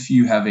 So if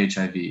you have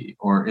HIV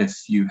or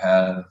if you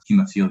have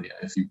hemophilia,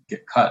 if you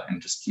get cut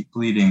and just keep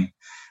bleeding,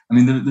 I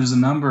mean, there's a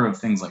number of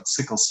things like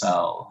sickle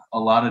cell, a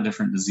lot of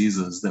different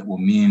diseases that will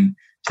mean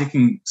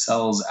taking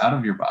cells out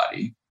of your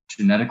body,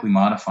 genetically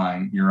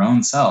modifying your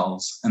own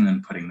cells, and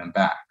then putting them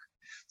back.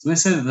 So they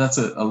say that that's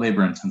a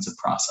labor-intensive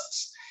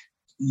process.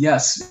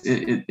 Yes,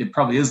 it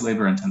probably is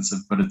labor-intensive,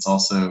 but it's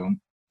also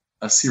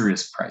a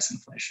serious price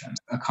inflation.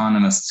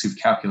 Economists who've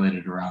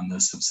calculated around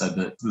this have said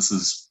that this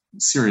is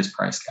serious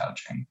price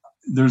gouging.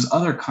 There's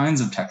other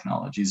kinds of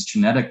technologies,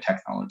 genetic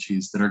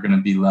technologies, that are going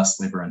to be less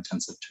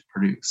labor-intensive to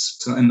produce.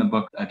 So in the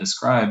book, I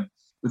describe,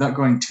 without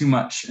going too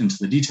much into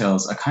the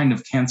details, a kind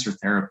of cancer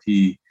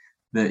therapy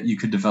that you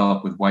could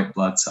develop with white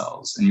blood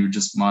cells. And you would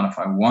just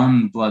modify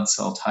one blood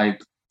cell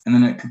type, and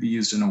then it could be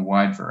used in a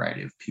wide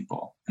variety of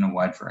people, in a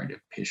wide variety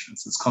of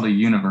patients. It's called a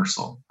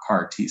universal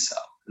CAR T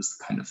cell, is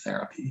the kind of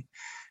therapy.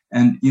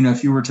 And,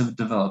 if you were to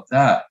develop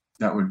that,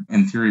 that would,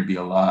 in theory, be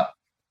a lot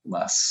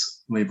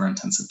less labor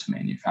intensive to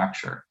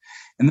manufacture.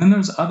 And then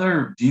there's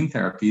other gene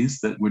therapies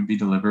that would be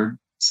delivered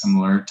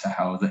similar to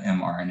how the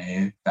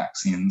mRNA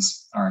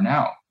vaccines are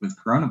now with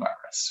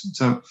coronavirus.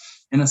 So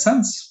in a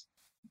sense,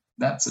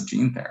 that's a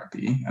gene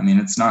therapy. I mean,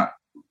 it's not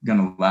going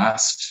to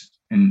last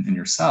in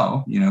your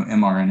cell.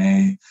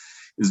 mRNA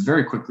is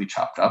very quickly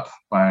chopped up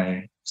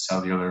by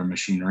cellular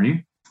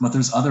machinery. But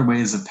there's other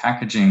ways of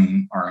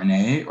packaging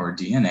RNA or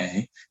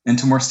DNA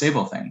into more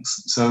stable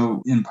things.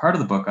 So in part of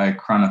the book, I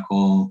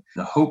chronicle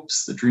the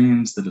hopes, the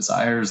dreams, the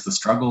desires, the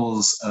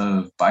struggles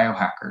of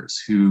biohackers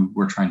who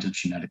were trying to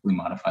genetically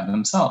modify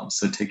themselves.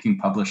 So taking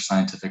published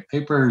scientific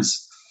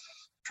papers,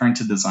 trying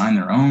to design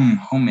their own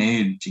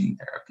homemade gene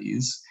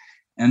therapies.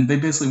 And they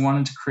basically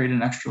wanted to create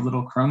an extra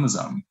little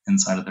chromosome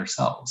inside of their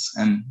cells.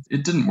 And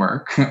it didn't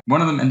work.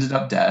 One of them ended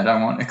up dead.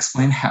 I won't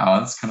explain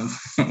how. It's kind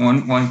of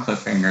one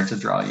cliffhanger to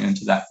draw you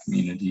into that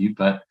community.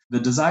 But the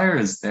desire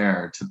is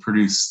there to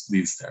produce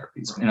these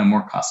therapies in a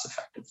more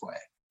cost-effective way.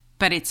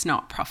 But it's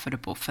not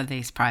profitable for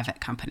these private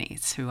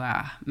companies who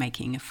are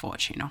making a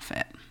fortune off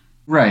it.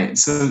 Right.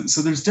 So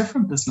there's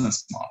different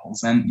business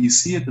models. And you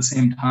see at the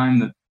same time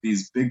that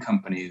these big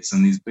companies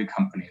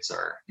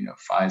are,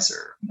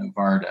 Pfizer,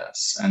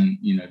 Novartis, and,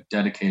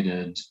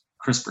 dedicated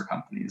CRISPR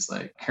companies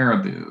like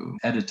Caribou,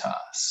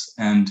 Editas.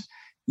 And,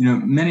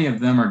 many of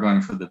them are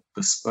going for the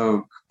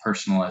bespoke,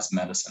 personalized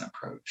medicine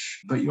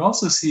approach. But you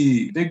also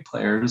see big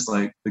players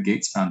like the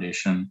Gates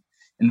Foundation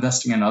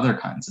investing in other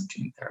kinds of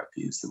gene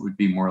therapies that would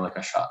be more like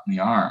a shot in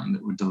the arm,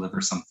 that would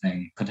deliver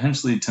something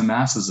potentially to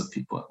masses of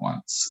people at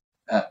once.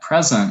 At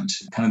present,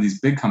 kind of these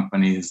big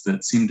companies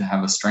that seem to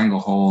have a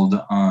stranglehold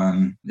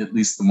on at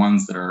least the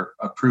ones that are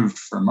approved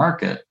for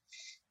market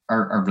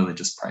are really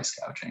just price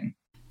gouging.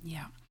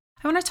 Yeah.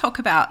 I want to talk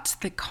about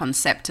the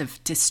concept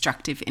of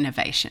destructive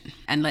innovation.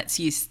 And let's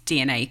use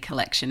DNA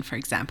collection, for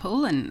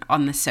example. And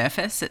on the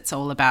surface, it's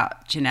all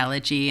about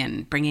genealogy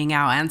and bringing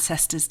our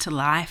ancestors to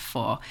life,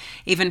 or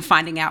even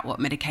finding out what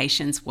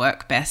medications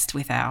work best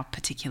with our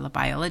particular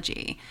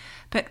biology.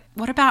 But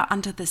what about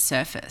under the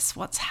surface?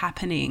 What's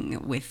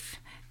happening with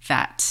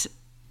that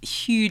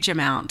huge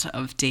amount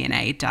of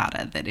DNA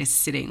data that is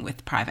sitting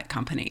with private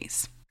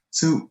companies?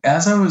 So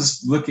as I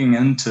was looking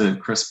into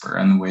CRISPR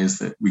and the ways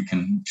that we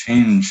can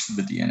change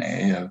the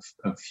DNA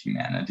of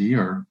humanity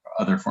or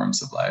other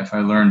forms of life, I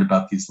learned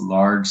about these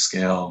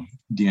large-scale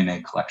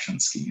DNA collection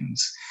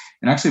schemes.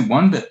 And actually,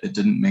 one bit that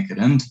didn't make it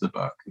into the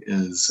book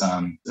is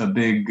a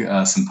big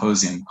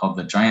symposium called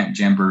the Giant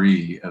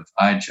Jamboree of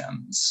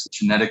iGEMs,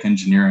 genetic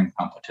engineering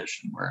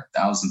competition, where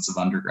thousands of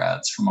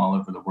undergrads from all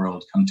over the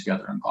world come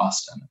together in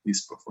Boston, at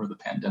least before the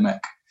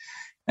pandemic.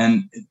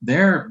 And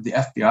there, the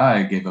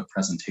FBI gave a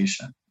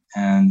presentation.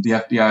 And the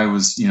FBI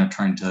was,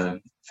 trying to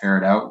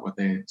ferret out what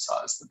they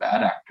saw as the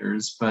bad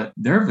actors, but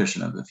their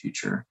vision of the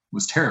future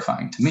was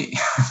terrifying to me.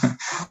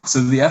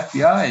 So the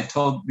FBI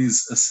told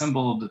these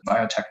assembled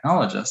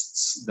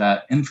biotechnologists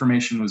that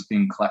information was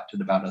being collected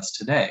about us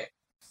today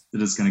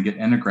that is going to get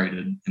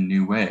integrated in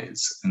new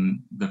ways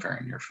in the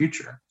very near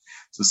future.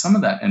 So some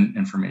of that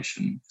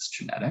information is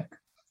genetic.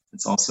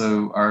 It's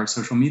also our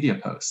social media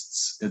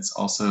posts. It's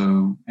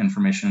also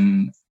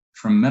information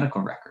from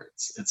medical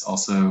records. It's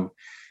also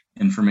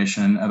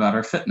information about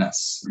our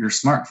fitness. Your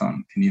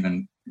smartphone can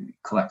even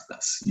collect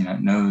this.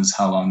 It knows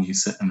how long you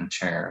sit in a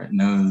chair. It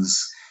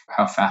knows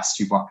how fast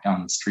you walk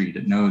down the street.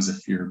 It knows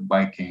if you're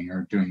biking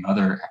or doing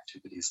other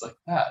activities like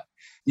that.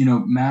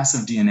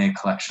 Massive DNA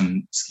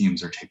collection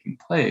schemes are taking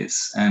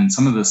place. And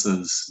some of this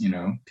is,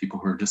 people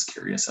who are just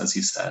curious, as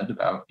you said,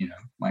 about,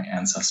 my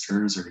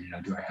ancestors, or,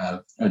 do I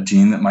have a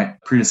gene that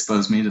might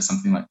predispose me to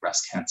something like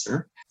breast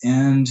cancer?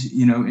 And,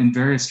 in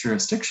various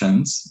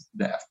jurisdictions,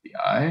 the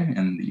FBI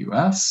in the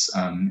US,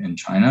 in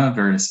China,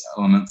 various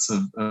elements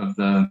of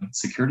the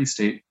security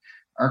state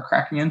are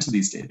cracking into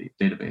these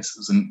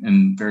databases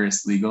in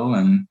various legal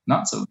and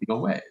not so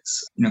legal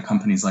ways.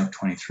 Companies like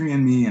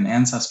 23andMe and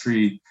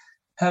Ancestry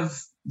have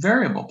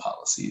variable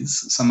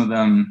policies. Some of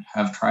them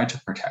have tried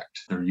to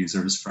protect their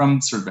users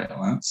from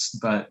surveillance,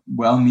 but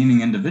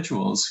well-meaning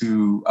individuals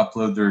who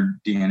upload their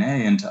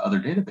DNA into other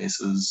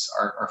databases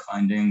are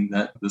finding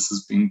that this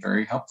is being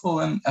very helpful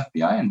in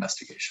FBI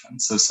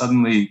investigations. So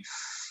suddenly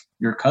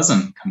your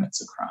cousin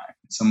commits a crime,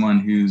 someone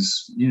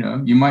who's,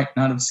 you might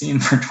not have seen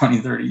for 20,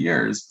 30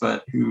 years,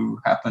 but who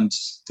happened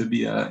to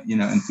be a,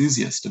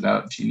 enthusiast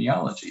about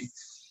genealogy.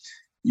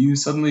 You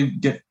suddenly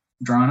get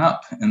drawn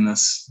up in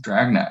this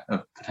dragnet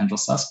of potential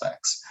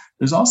suspects.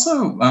 There's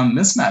also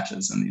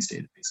mismatches in these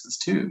databases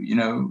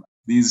too.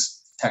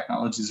 These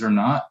technologies are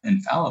not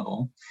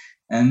infallible,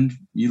 and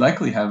you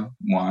likely have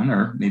one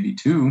or maybe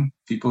two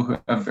people who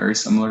have very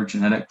similar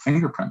genetic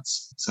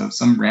fingerprints. So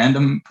some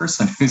random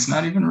person who's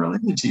not even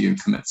related to you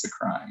commits a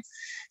crime,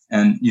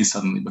 and you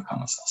suddenly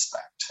become a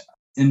suspect.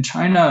 In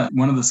China,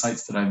 one of the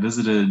sites that I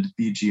visited,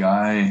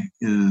 BGI,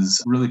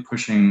 is really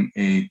pushing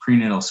a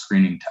prenatal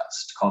screening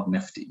test called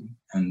NIFTY.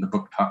 And the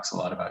book talks a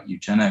lot about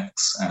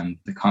eugenics and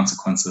the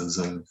consequences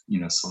of,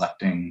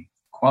 selecting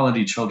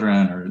quality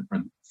children or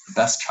the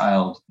best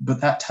child. But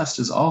that test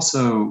is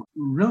also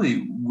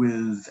really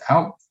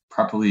without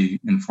properly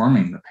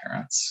informing the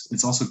parents.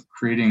 It's also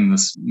creating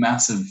this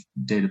massive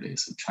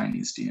database of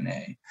Chinese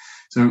DNA.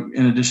 So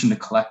in addition to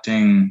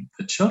collecting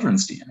the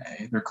children's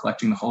DNA, they're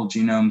collecting the whole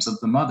genomes of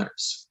the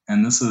mothers.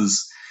 And this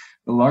is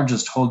the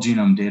largest whole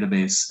genome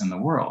database in the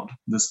world.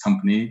 This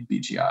company,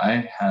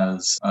 BGI,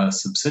 has a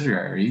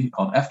subsidiary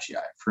called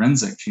FGI,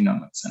 Forensic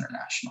Genomics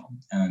International.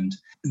 And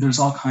there's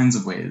all kinds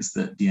of ways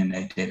that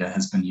DNA data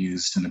has been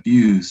used and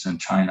abused in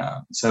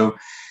China. So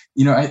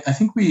I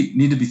think we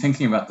need to be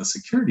thinking about the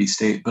security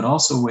state, but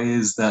also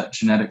ways that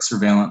genetic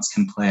surveillance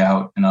can play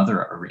out in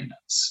other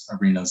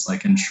arenas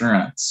like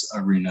insurance,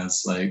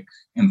 arenas like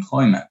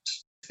employment.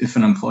 If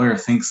an employer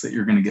thinks that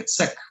you're going to get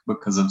sick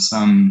because of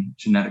some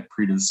genetic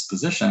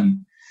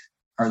predisposition,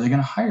 are they going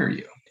to hire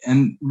you?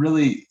 And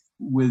really,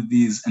 with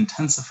these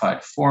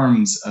intensified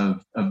forms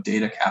of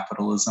data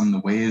capitalism, the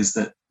ways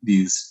that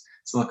these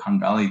Silicon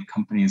Valley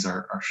companies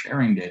are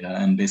sharing data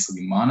and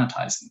basically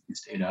monetizing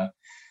these data,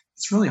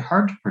 it's really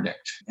hard to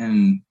predict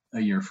in a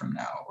year from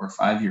now or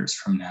 5 years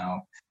from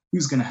now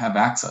who's going to have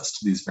access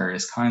to these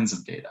various kinds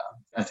of data.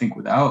 I think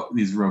without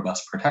these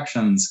robust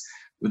protections,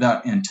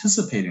 without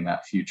anticipating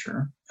that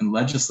future and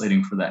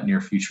legislating for that near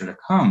future to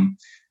come,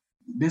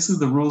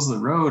 basically the rules of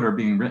the road are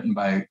being written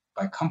by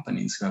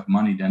companies who have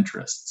moneyed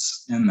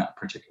interests in that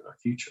particular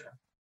future.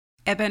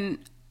 Eben,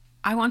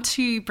 I want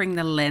to bring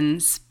the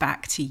lens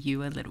back to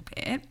you a little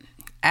bit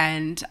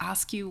and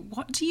ask you,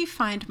 what do you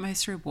find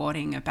most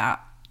rewarding about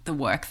the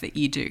work that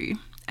you do,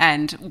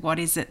 and what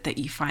is it that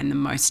you find the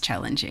most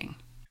challenging?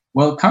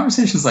 Well,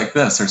 conversations like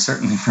this are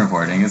certainly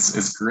rewarding.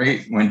 It's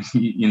great when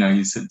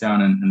you sit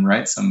down and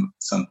write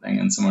something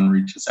and someone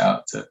reaches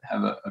out to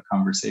have a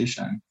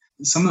conversation.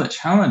 Some of the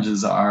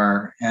challenges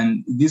are,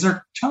 and these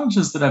are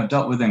challenges that I've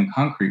dealt with in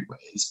concrete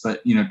ways,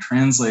 but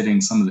translating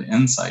some of the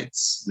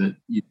insights that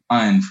you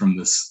find from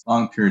this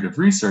long period of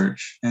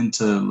research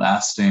into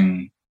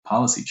lasting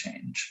policy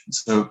change.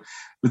 So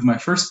with my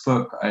first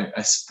book,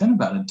 I spent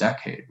about a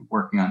decade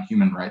working on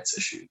human rights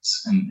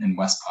issues in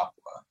West Papua,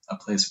 a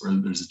place where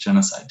there's a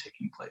genocide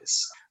taking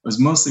place. I was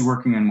mostly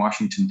working in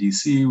Washington,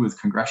 D.C. with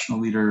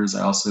congressional leaders.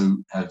 I also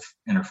have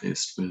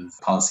interfaced with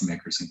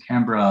policymakers in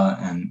Canberra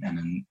and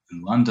in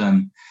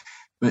London.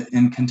 But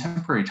in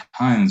contemporary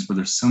times where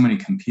there's so many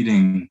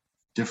competing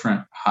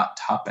different hot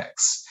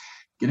topics,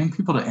 getting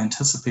people to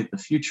anticipate the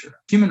future.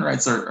 Human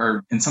rights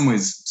are in some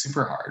ways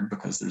super hard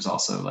because there's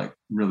also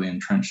really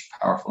entrenched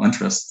powerful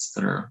interests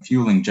that are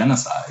fueling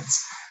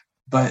genocides.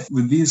 But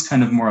with these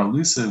kind of more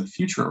elusive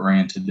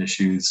future-oriented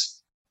issues,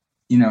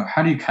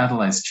 how do you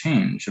catalyze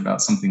change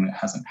about something that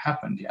hasn't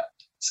happened yet?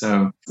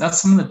 So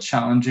that's some of the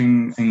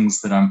challenging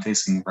things that I'm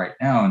facing right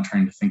now and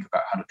trying to think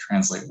about how to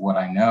translate what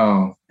I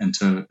know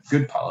into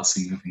good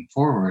policy moving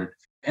forward.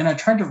 And I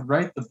tried to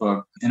write the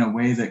book in a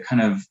way that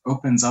kind of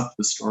opens up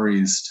the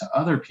stories to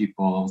other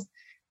people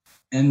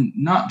and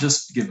not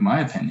just give my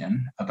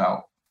opinion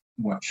about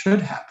what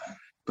should happen,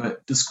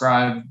 but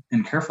describe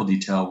in careful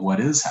detail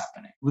what is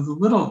happening with a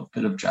little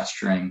bit of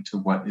gesturing to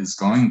what is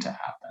going to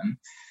happen.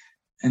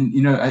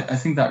 And, I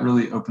think that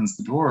really opens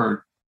the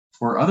door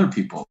for other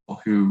people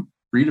who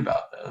read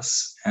about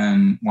this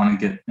and want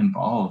to get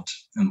involved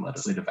in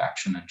legislative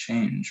action and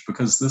change,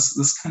 because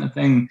this kind of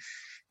thing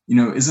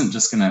isn't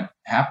just going to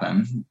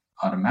happen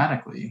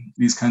automatically.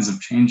 These kinds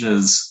of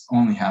changes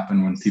only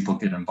happen when people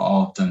get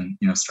involved and,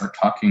 start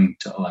talking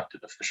to elected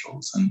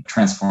officials and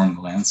transform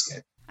the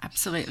landscape.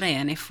 Absolutely.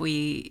 And if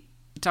we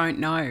don't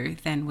know,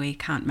 then we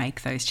can't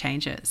make those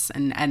changes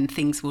and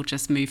things will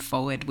just move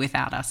forward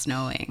without us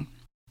knowing.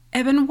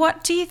 Eben,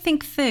 what do you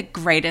think the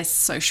greatest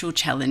social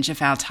challenge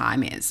of our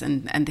time is?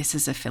 And this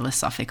is a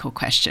philosophical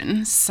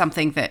question,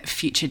 something that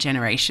future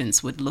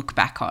generations would look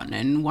back on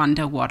and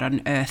wonder what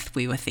on earth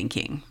we were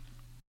thinking.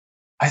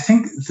 I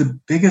think the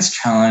biggest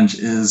challenge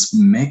is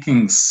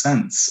making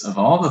sense of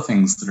all the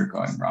things that are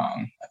going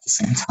wrong at the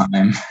same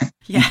time,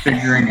 and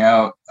figuring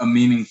out a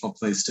meaningful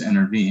place to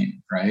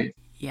intervene, right?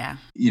 Yeah.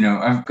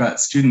 I've got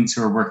students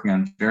who are working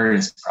on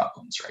various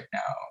problems right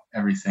now,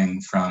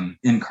 everything from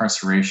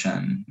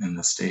incarceration in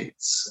the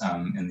States,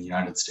 in the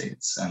United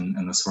States,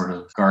 and the sort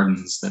of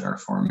gardens that are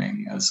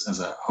forming as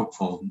a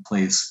hopeful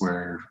place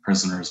where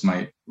prisoners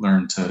might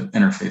learn to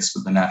interface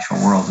with the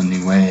natural world in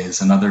new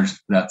ways. And others,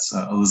 that's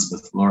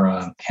Elizabeth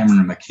Laura.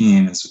 Cameron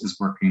McKean is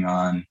working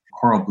on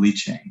coral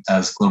bleaching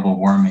as global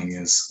warming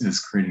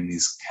is creating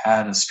these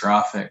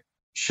catastrophic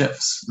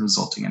shifts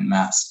resulting in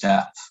mass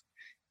death.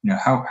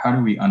 How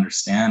do we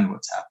understand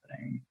what's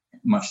happening,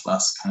 much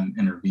less kind of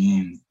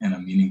intervene in a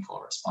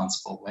meaningful,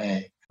 responsible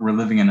way? We're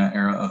living in an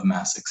era of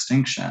mass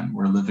extinction.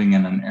 We're living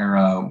in an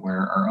era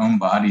where our own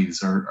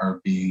bodies are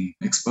being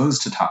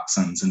exposed to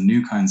toxins in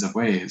new kinds of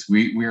ways.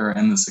 We are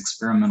in this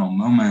experimental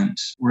moment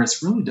where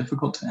it's really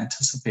difficult to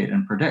anticipate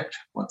and predict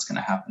what's going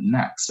to happen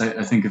next.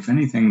 I think, if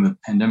anything, the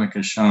pandemic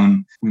has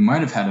shown we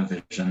might have had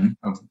a vision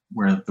of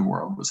where the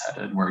world was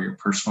headed, where your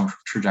personal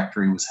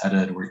trajectory was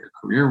headed, where your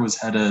career was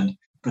headed.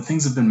 But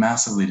things have been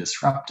massively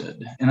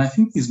disrupted. And I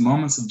think these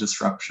moments of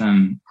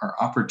disruption are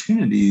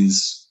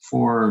opportunities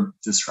for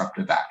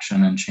disruptive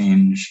action and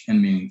change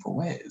in meaningful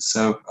ways.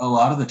 So a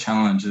lot of the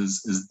challenge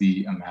is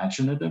the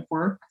imaginative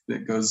work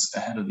that goes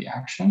ahead of the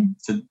action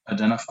to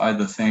identify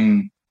the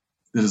thing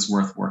that is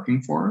worth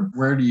working for.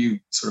 Where do you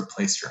sort of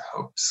place your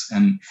hopes?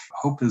 And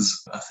hope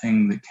is a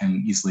thing that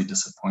can easily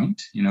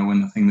disappoint. When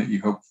the thing that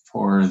you hope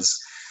for is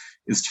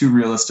too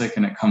realistic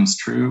and it comes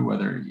true,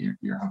 whether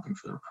you're hoping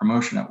for a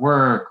promotion at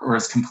work or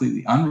it's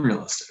completely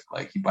unrealistic,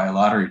 like you buy a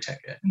lottery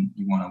ticket and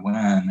you want to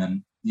win.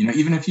 And,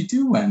 even if you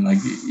do win, like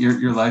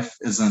your life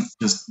isn't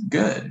just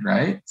good,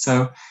 right?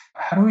 So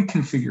how do we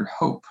configure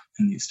hope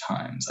in these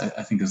times?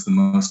 I think is the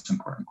most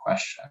important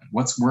question.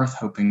 What's worth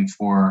hoping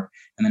for?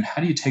 And then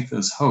how do you take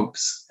those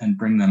hopes and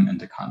bring them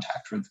into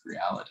contact with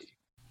reality?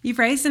 You've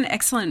raised an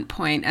excellent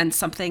point, and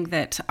something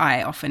that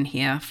I often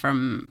hear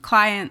from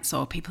clients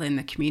or people in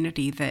the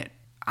community that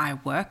I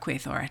work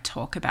with or I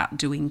talk about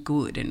doing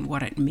good and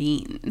what it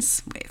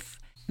means, with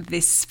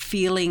this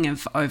feeling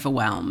of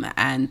overwhelm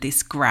and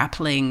this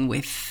grappling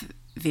with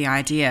the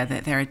idea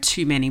that there are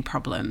too many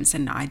problems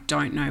and I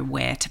don't know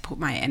where to put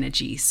my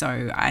energy.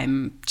 So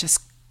I'm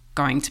just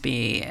going to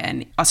be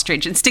an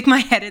ostrich and stick my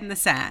head in the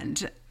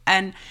sand.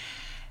 And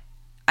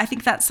I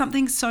think that's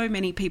something so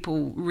many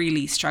people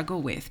really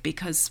struggle with,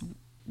 because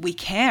we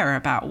care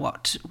about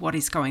what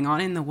is going on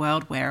in the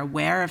world. We're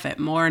aware of it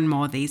more and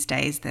more these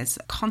days. There's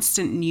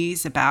constant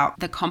news about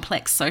the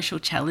complex social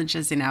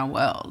challenges in our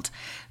world.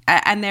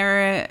 And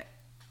there are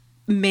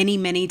many,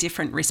 many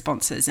different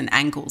responses and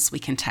angles we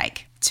can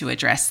take to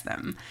address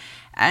them.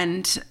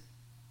 And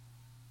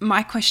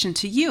my question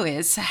to you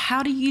is,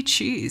 how do you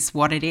choose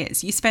what it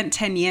is? You spent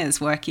 10 years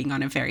working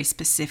on a very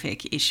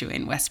specific issue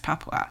in West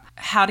Papua.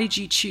 How did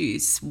you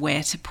choose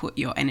where to put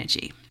your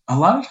energy? A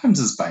lot of times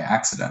it's by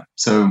accident.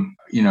 So,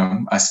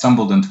 I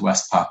stumbled into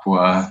West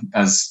Papua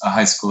as a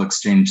high school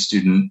exchange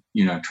student,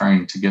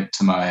 trying to get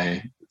to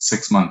my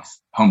 6-month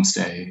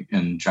homestay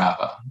in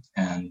Java,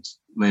 and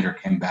later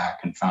came back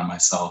and found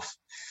myself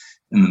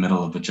in the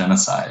middle of a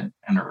genocide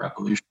and a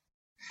revolution.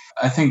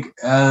 I think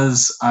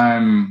as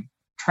I'm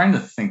trying to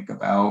think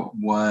about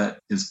what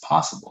is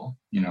possible,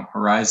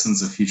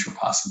 horizons of future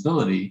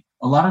possibility,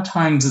 a lot of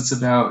times it's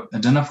about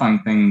identifying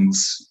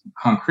things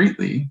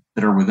concretely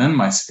that are within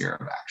my sphere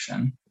of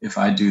action. If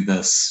I do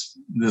this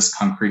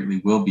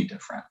concretely will be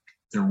different.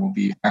 There will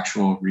be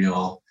actual,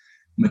 real,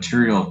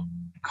 material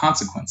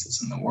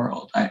consequences in the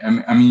world.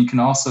 I mean, you can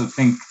also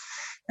think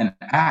and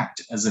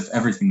act as if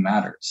everything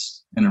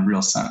matters in a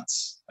real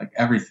sense. Like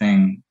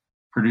everything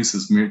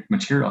produces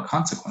material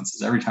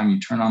consequences every time you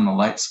turn on the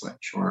light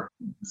switch or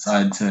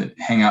decide to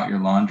hang out your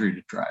laundry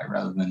to dry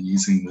rather than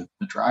using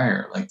the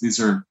dryer. Like these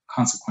are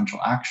consequential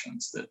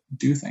actions that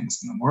do things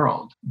in the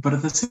world. But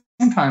at the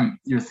same time,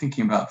 you're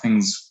thinking about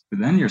things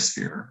within your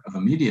sphere of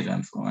immediate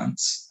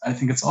influence. I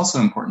think it's also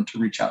important to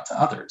reach out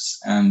to others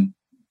and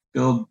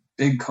build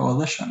big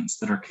coalitions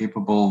that are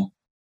capable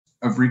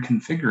of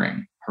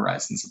reconfiguring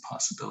horizons of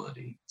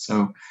possibility.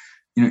 So,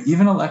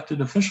 even elected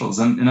officials,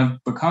 and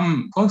I've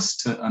become close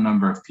to a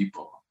number of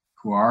people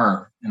who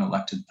are in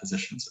elected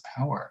positions of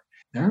power.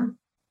 They're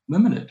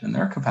limited in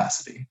their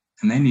capacity,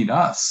 and they need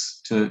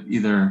us to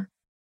either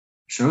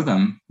show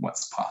them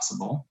what's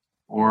possible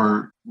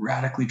or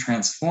radically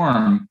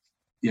transform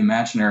the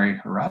imaginary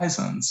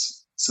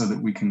horizons so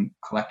that we can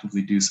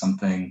collectively do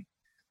something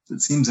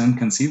that seems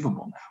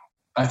inconceivable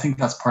now. I think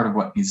that's part of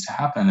what needs to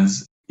happen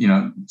is,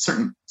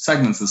 certain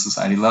segments of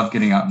society love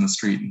getting out in the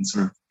street and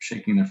sort of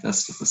shaking their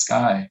fist at the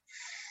sky.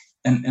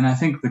 And I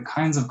think the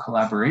kinds of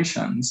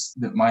collaborations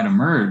that might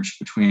emerge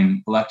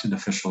between elected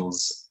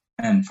officials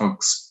and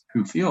folks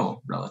who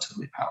feel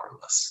relatively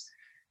powerless,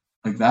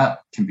 like that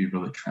can be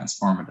really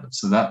transformative.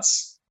 So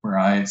that's where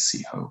I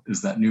see hope,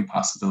 is that new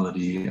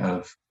possibility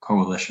of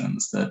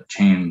coalitions that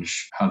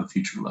change how the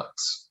future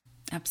looks.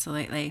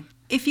 Absolutely.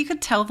 If you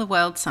could tell the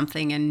world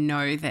something and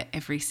know that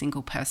every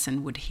single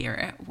person would hear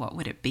it, what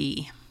would it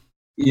be?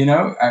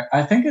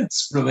 I think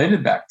it's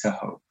related back to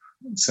hope.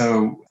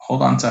 So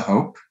hold on to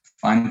hope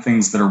find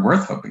things that are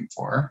worth hoping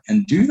for,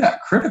 and do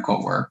that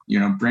critical work,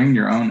 bring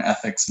your own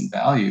ethics and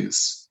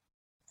values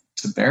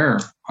to bear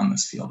on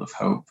this field of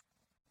hope,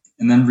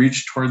 and then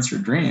reach towards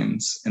your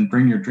dreams and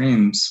bring your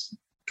dreams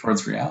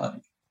towards reality.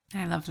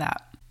 I love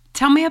that.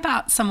 Tell me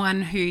about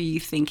someone who you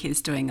think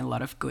is doing a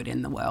lot of good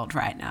in the world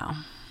right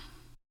now.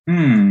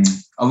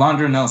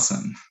 Alondra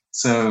Nelson.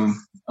 So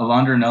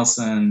Alondra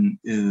Nelson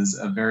is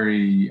a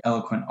very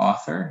eloquent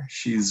author.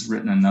 She's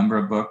written a number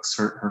of books.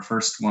 Her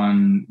first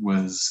one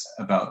was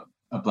about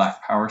a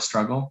Black power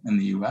struggle in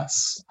the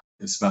US.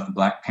 It's about the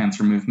Black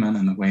Panther movement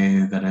and the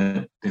way that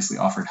it basically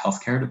offered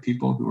healthcare to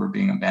people who were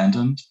being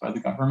abandoned by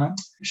the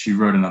government. She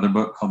wrote another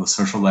book called The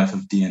Social Life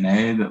of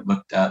DNA that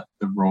looked at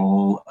the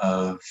role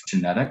of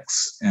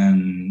genetics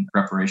in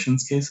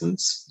reparations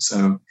cases.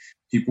 So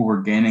people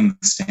were gaining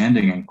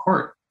standing in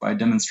court by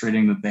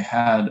demonstrating that they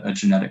had a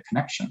genetic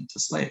connection to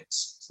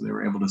slaves. So they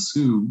were able to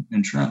sue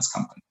insurance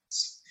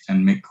companies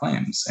and make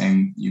claims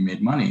saying, you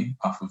made money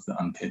off of the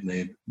unpaid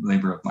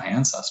labor of my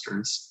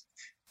ancestors.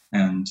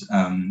 And,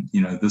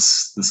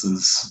 this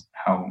is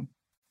how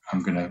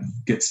I'm going to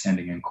get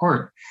standing in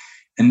court.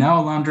 And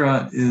now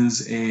Alondra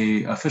is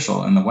a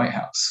official in the White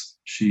House.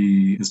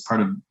 She is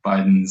part of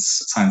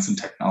Biden's science and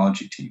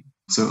technology team.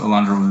 So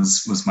Alondra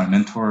was my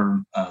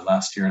mentor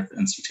last year at the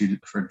Institute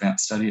for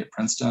Advanced Study at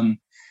Princeton.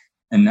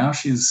 And now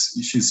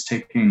she's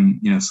taking,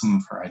 some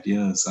of her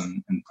ideas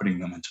and putting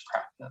them into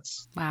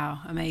practice.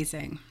 Wow,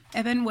 amazing.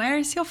 Eben, where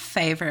is your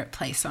favorite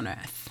place on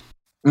Earth?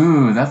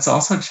 Ooh, that's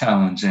also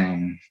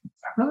challenging.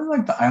 I really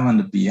like the island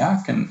of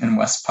Biak in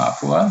West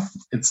Papua.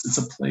 It's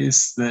a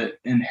place that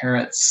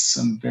inherits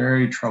some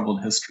very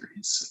troubled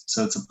histories.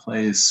 So it's a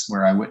place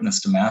where I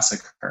witnessed a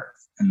massacre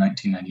in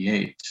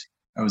 1998.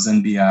 I was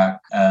in Biak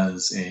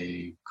as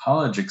a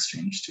college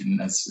exchange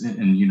student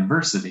in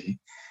university,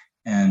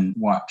 and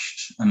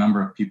watched a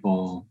number of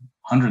people,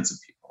 hundreds of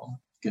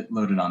people, get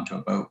loaded onto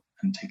a boat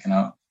and taken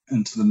out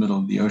into the middle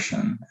of the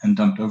ocean and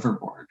dumped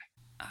overboard.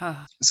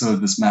 So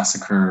this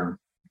massacre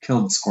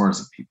killed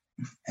scores of people.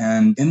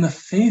 And in the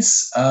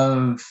face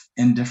of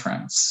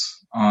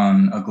indifference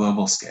on a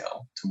global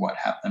scale to what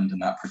happened in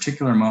that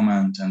particular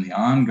moment and the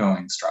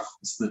ongoing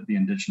struggles that the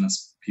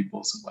indigenous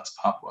peoples of West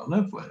Papua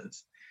live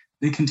with,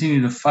 they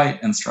continue to fight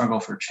and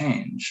struggle for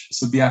change.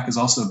 So Biak is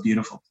also a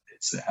beautiful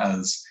place. It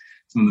has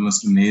some of the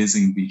most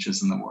amazing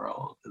beaches in the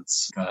world.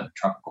 It's got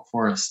tropical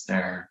forest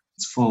there.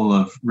 It's full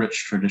of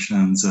rich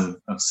traditions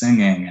of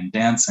singing and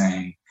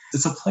dancing.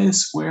 It's a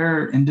place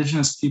where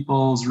indigenous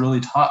peoples really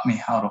taught me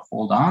how to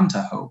hold on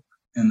to hope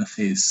in the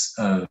face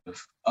of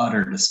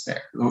utter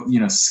despair.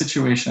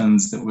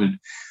 Situations that would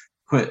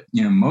put,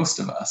 most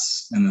of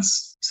us in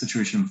this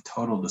situation of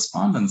total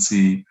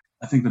despondency.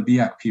 I think the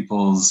Biak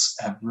peoples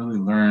have really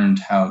learned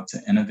how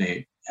to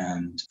innovate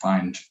and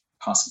find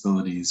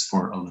possibilities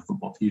for a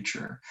livable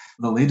future.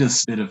 The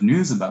latest bit of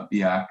news about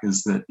Biak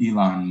is that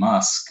Elon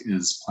Musk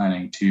is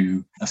planning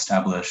to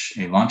establish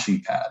a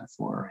launching pad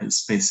for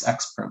his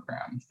SpaceX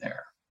program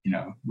there,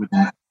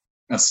 within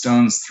a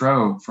stone's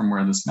throw from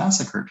where this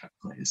massacre took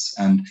place.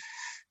 And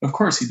of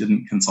course, he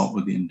didn't consult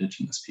with the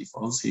indigenous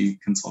peoples. He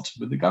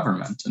consulted with the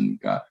government and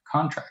got a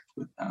contract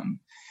with them.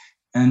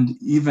 And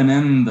even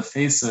in the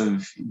face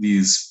of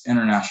these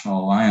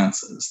international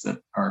alliances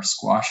that are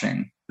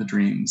squashing the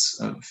dreams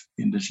of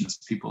the indigenous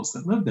peoples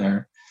that live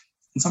there,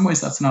 in some ways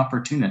that's an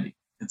opportunity.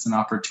 It's an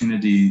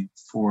opportunity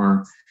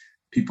for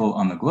people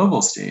on the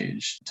global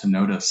stage to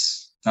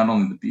notice not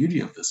only the beauty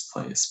of this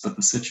place, but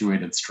the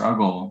situated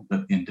struggle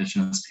that the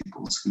indigenous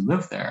peoples who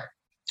live there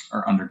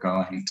are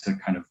undergoing to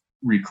kind of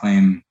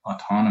reclaim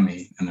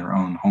autonomy in their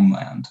own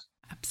homeland.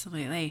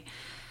 Absolutely.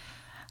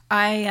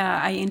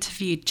 I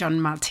interviewed John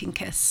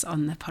Martinkus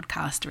on the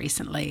podcast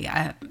recently.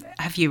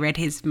 Have you read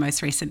his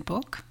most recent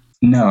book?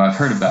 No, I've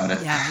heard about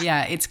it.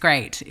 Yeah, it's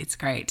great. It's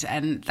great.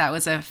 And that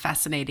was a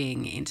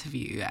fascinating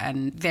interview.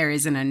 And there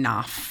isn't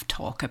enough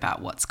talk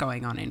about what's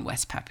going on in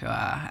West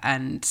Papua.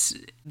 And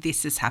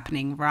this is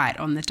happening right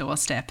on the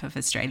doorstep of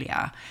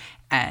Australia.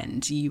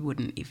 And you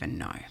wouldn't even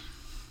know.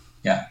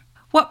 Yeah.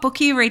 What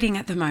book are you reading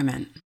at the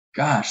moment?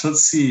 Gosh,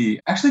 let's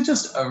see. Actually,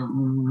 just a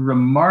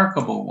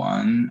remarkable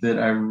one that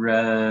I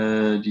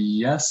read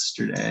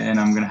yesterday, and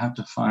I'm going to have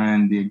to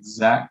find the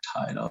exact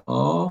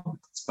title.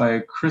 It's by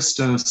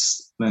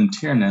Christos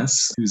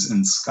Lentiernis, who's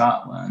in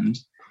Scotland.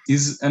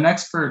 He's an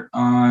expert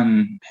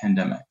on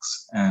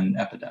pandemics and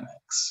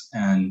epidemics,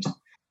 and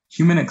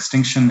Human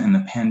Extinction in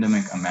the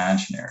Pandemic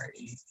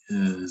Imaginary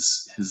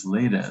is his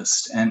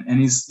latest. And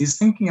he's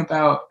thinking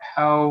about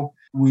how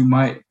we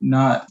might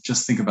not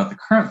just think about the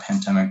current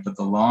pandemic, but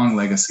the long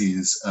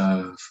legacies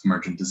of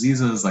emergent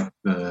diseases like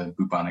the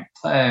bubonic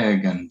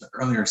plague and the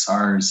earlier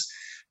SARS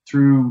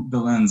through the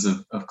lens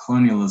of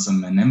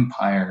colonialism and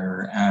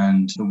empire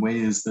and the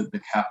ways that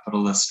the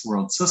capitalist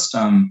world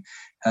system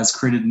has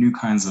created new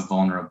kinds of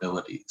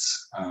vulnerabilities.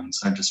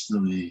 So I just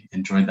really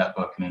enjoyed that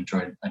book and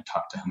I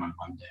talked to him on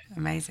Monday.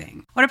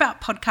 Amazing. What about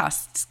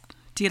podcasts?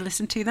 Do you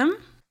listen to them?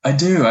 I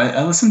do.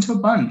 I listen to a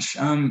bunch.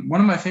 One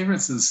of my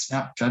favorites is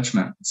Snap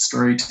Judgment,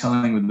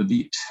 Storytelling with the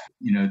Beat.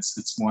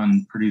 It's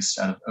one produced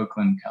out of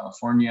Oakland,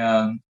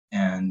 California,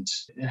 and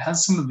it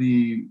has some of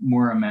the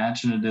more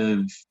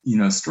imaginative,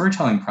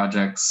 storytelling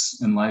projects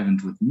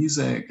enlivened with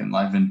music,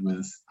 enlivened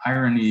with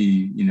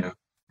irony,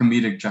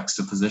 comedic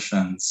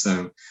juxtapositions.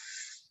 So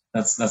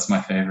that's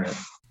my favorite.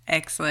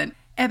 Excellent.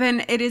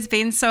 Eben, it has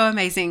been so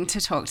amazing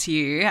to talk to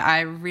you. I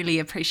really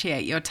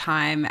appreciate your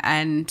time,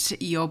 and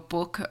your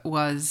book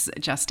was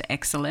just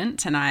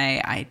excellent. And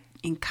I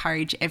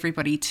encourage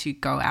everybody to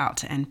go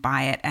out and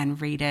buy it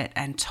and read it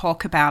and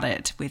talk about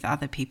it with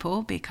other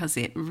people, because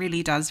it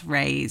really does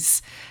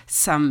raise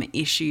some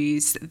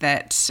issues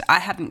that I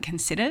hadn't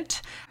considered.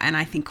 And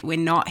I think we're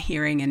not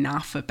hearing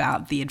enough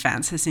about the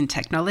advances in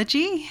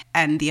technology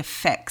and the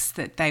effects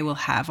that they will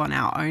have on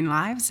our own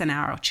lives and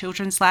our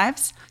children's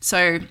lives.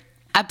 So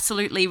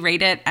absolutely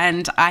read it,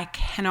 and I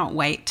cannot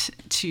wait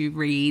to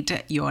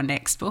read your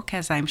next book,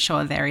 as I'm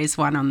sure there is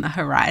one on the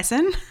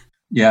horizon.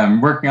 Yeah,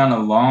 I'm working on a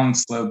long,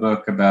 slow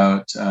book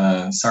about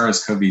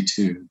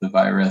SARS-CoV-2, the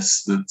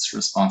virus that's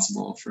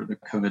responsible for the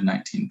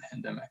COVID-19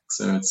 pandemic.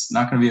 So it's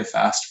not going to be a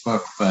fast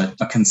book, but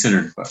a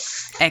considered book.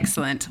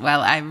 Excellent.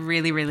 Well, I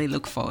really, really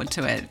look forward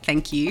to it.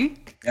 Thank you.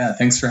 Yeah,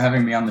 thanks for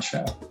having me on the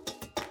show.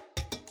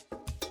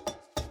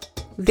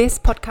 This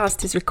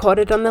podcast is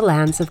recorded on the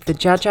lands of the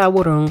Dja Dja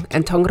Wurrung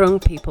and Taungurung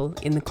people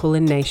in the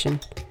Kulin Nation.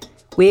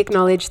 We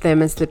acknowledge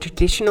them as the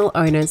traditional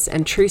owners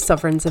and true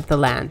sovereigns of the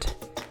land.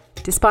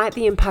 Despite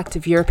the impact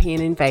of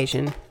European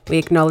invasion, we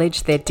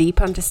acknowledge their deep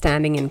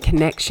understanding and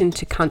connection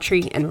to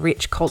country and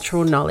rich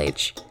cultural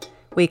knowledge.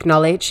 We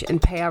acknowledge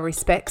and pay our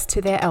respects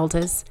to their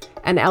elders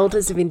and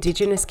elders of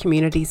Indigenous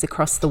communities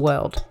across the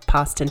world,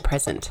 past and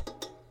present.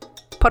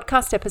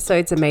 Podcast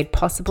episodes are made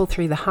possible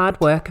through the hard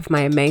work of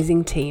my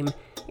amazing team,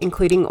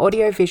 including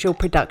audiovisual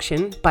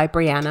production by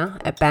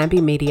Brianna at Bambi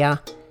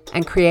Media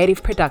and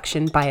creative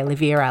production by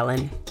Olivia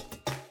Allen.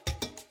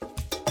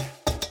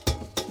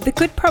 The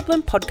Good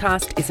Problem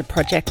podcast is a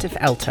project of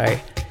Alto.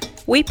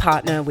 We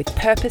partner with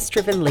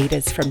purpose-driven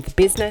leaders from the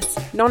business,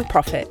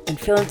 non-profit and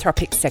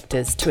philanthropic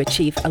sectors to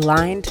achieve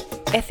aligned,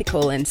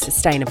 ethical and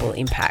sustainable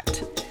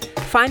impact.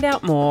 Find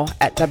out more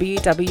at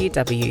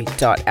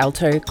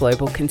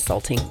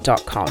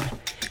www.altoglobalconsulting.com.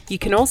 You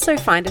can also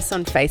find us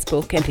on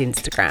Facebook and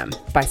Instagram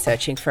by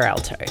searching for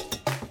Alto.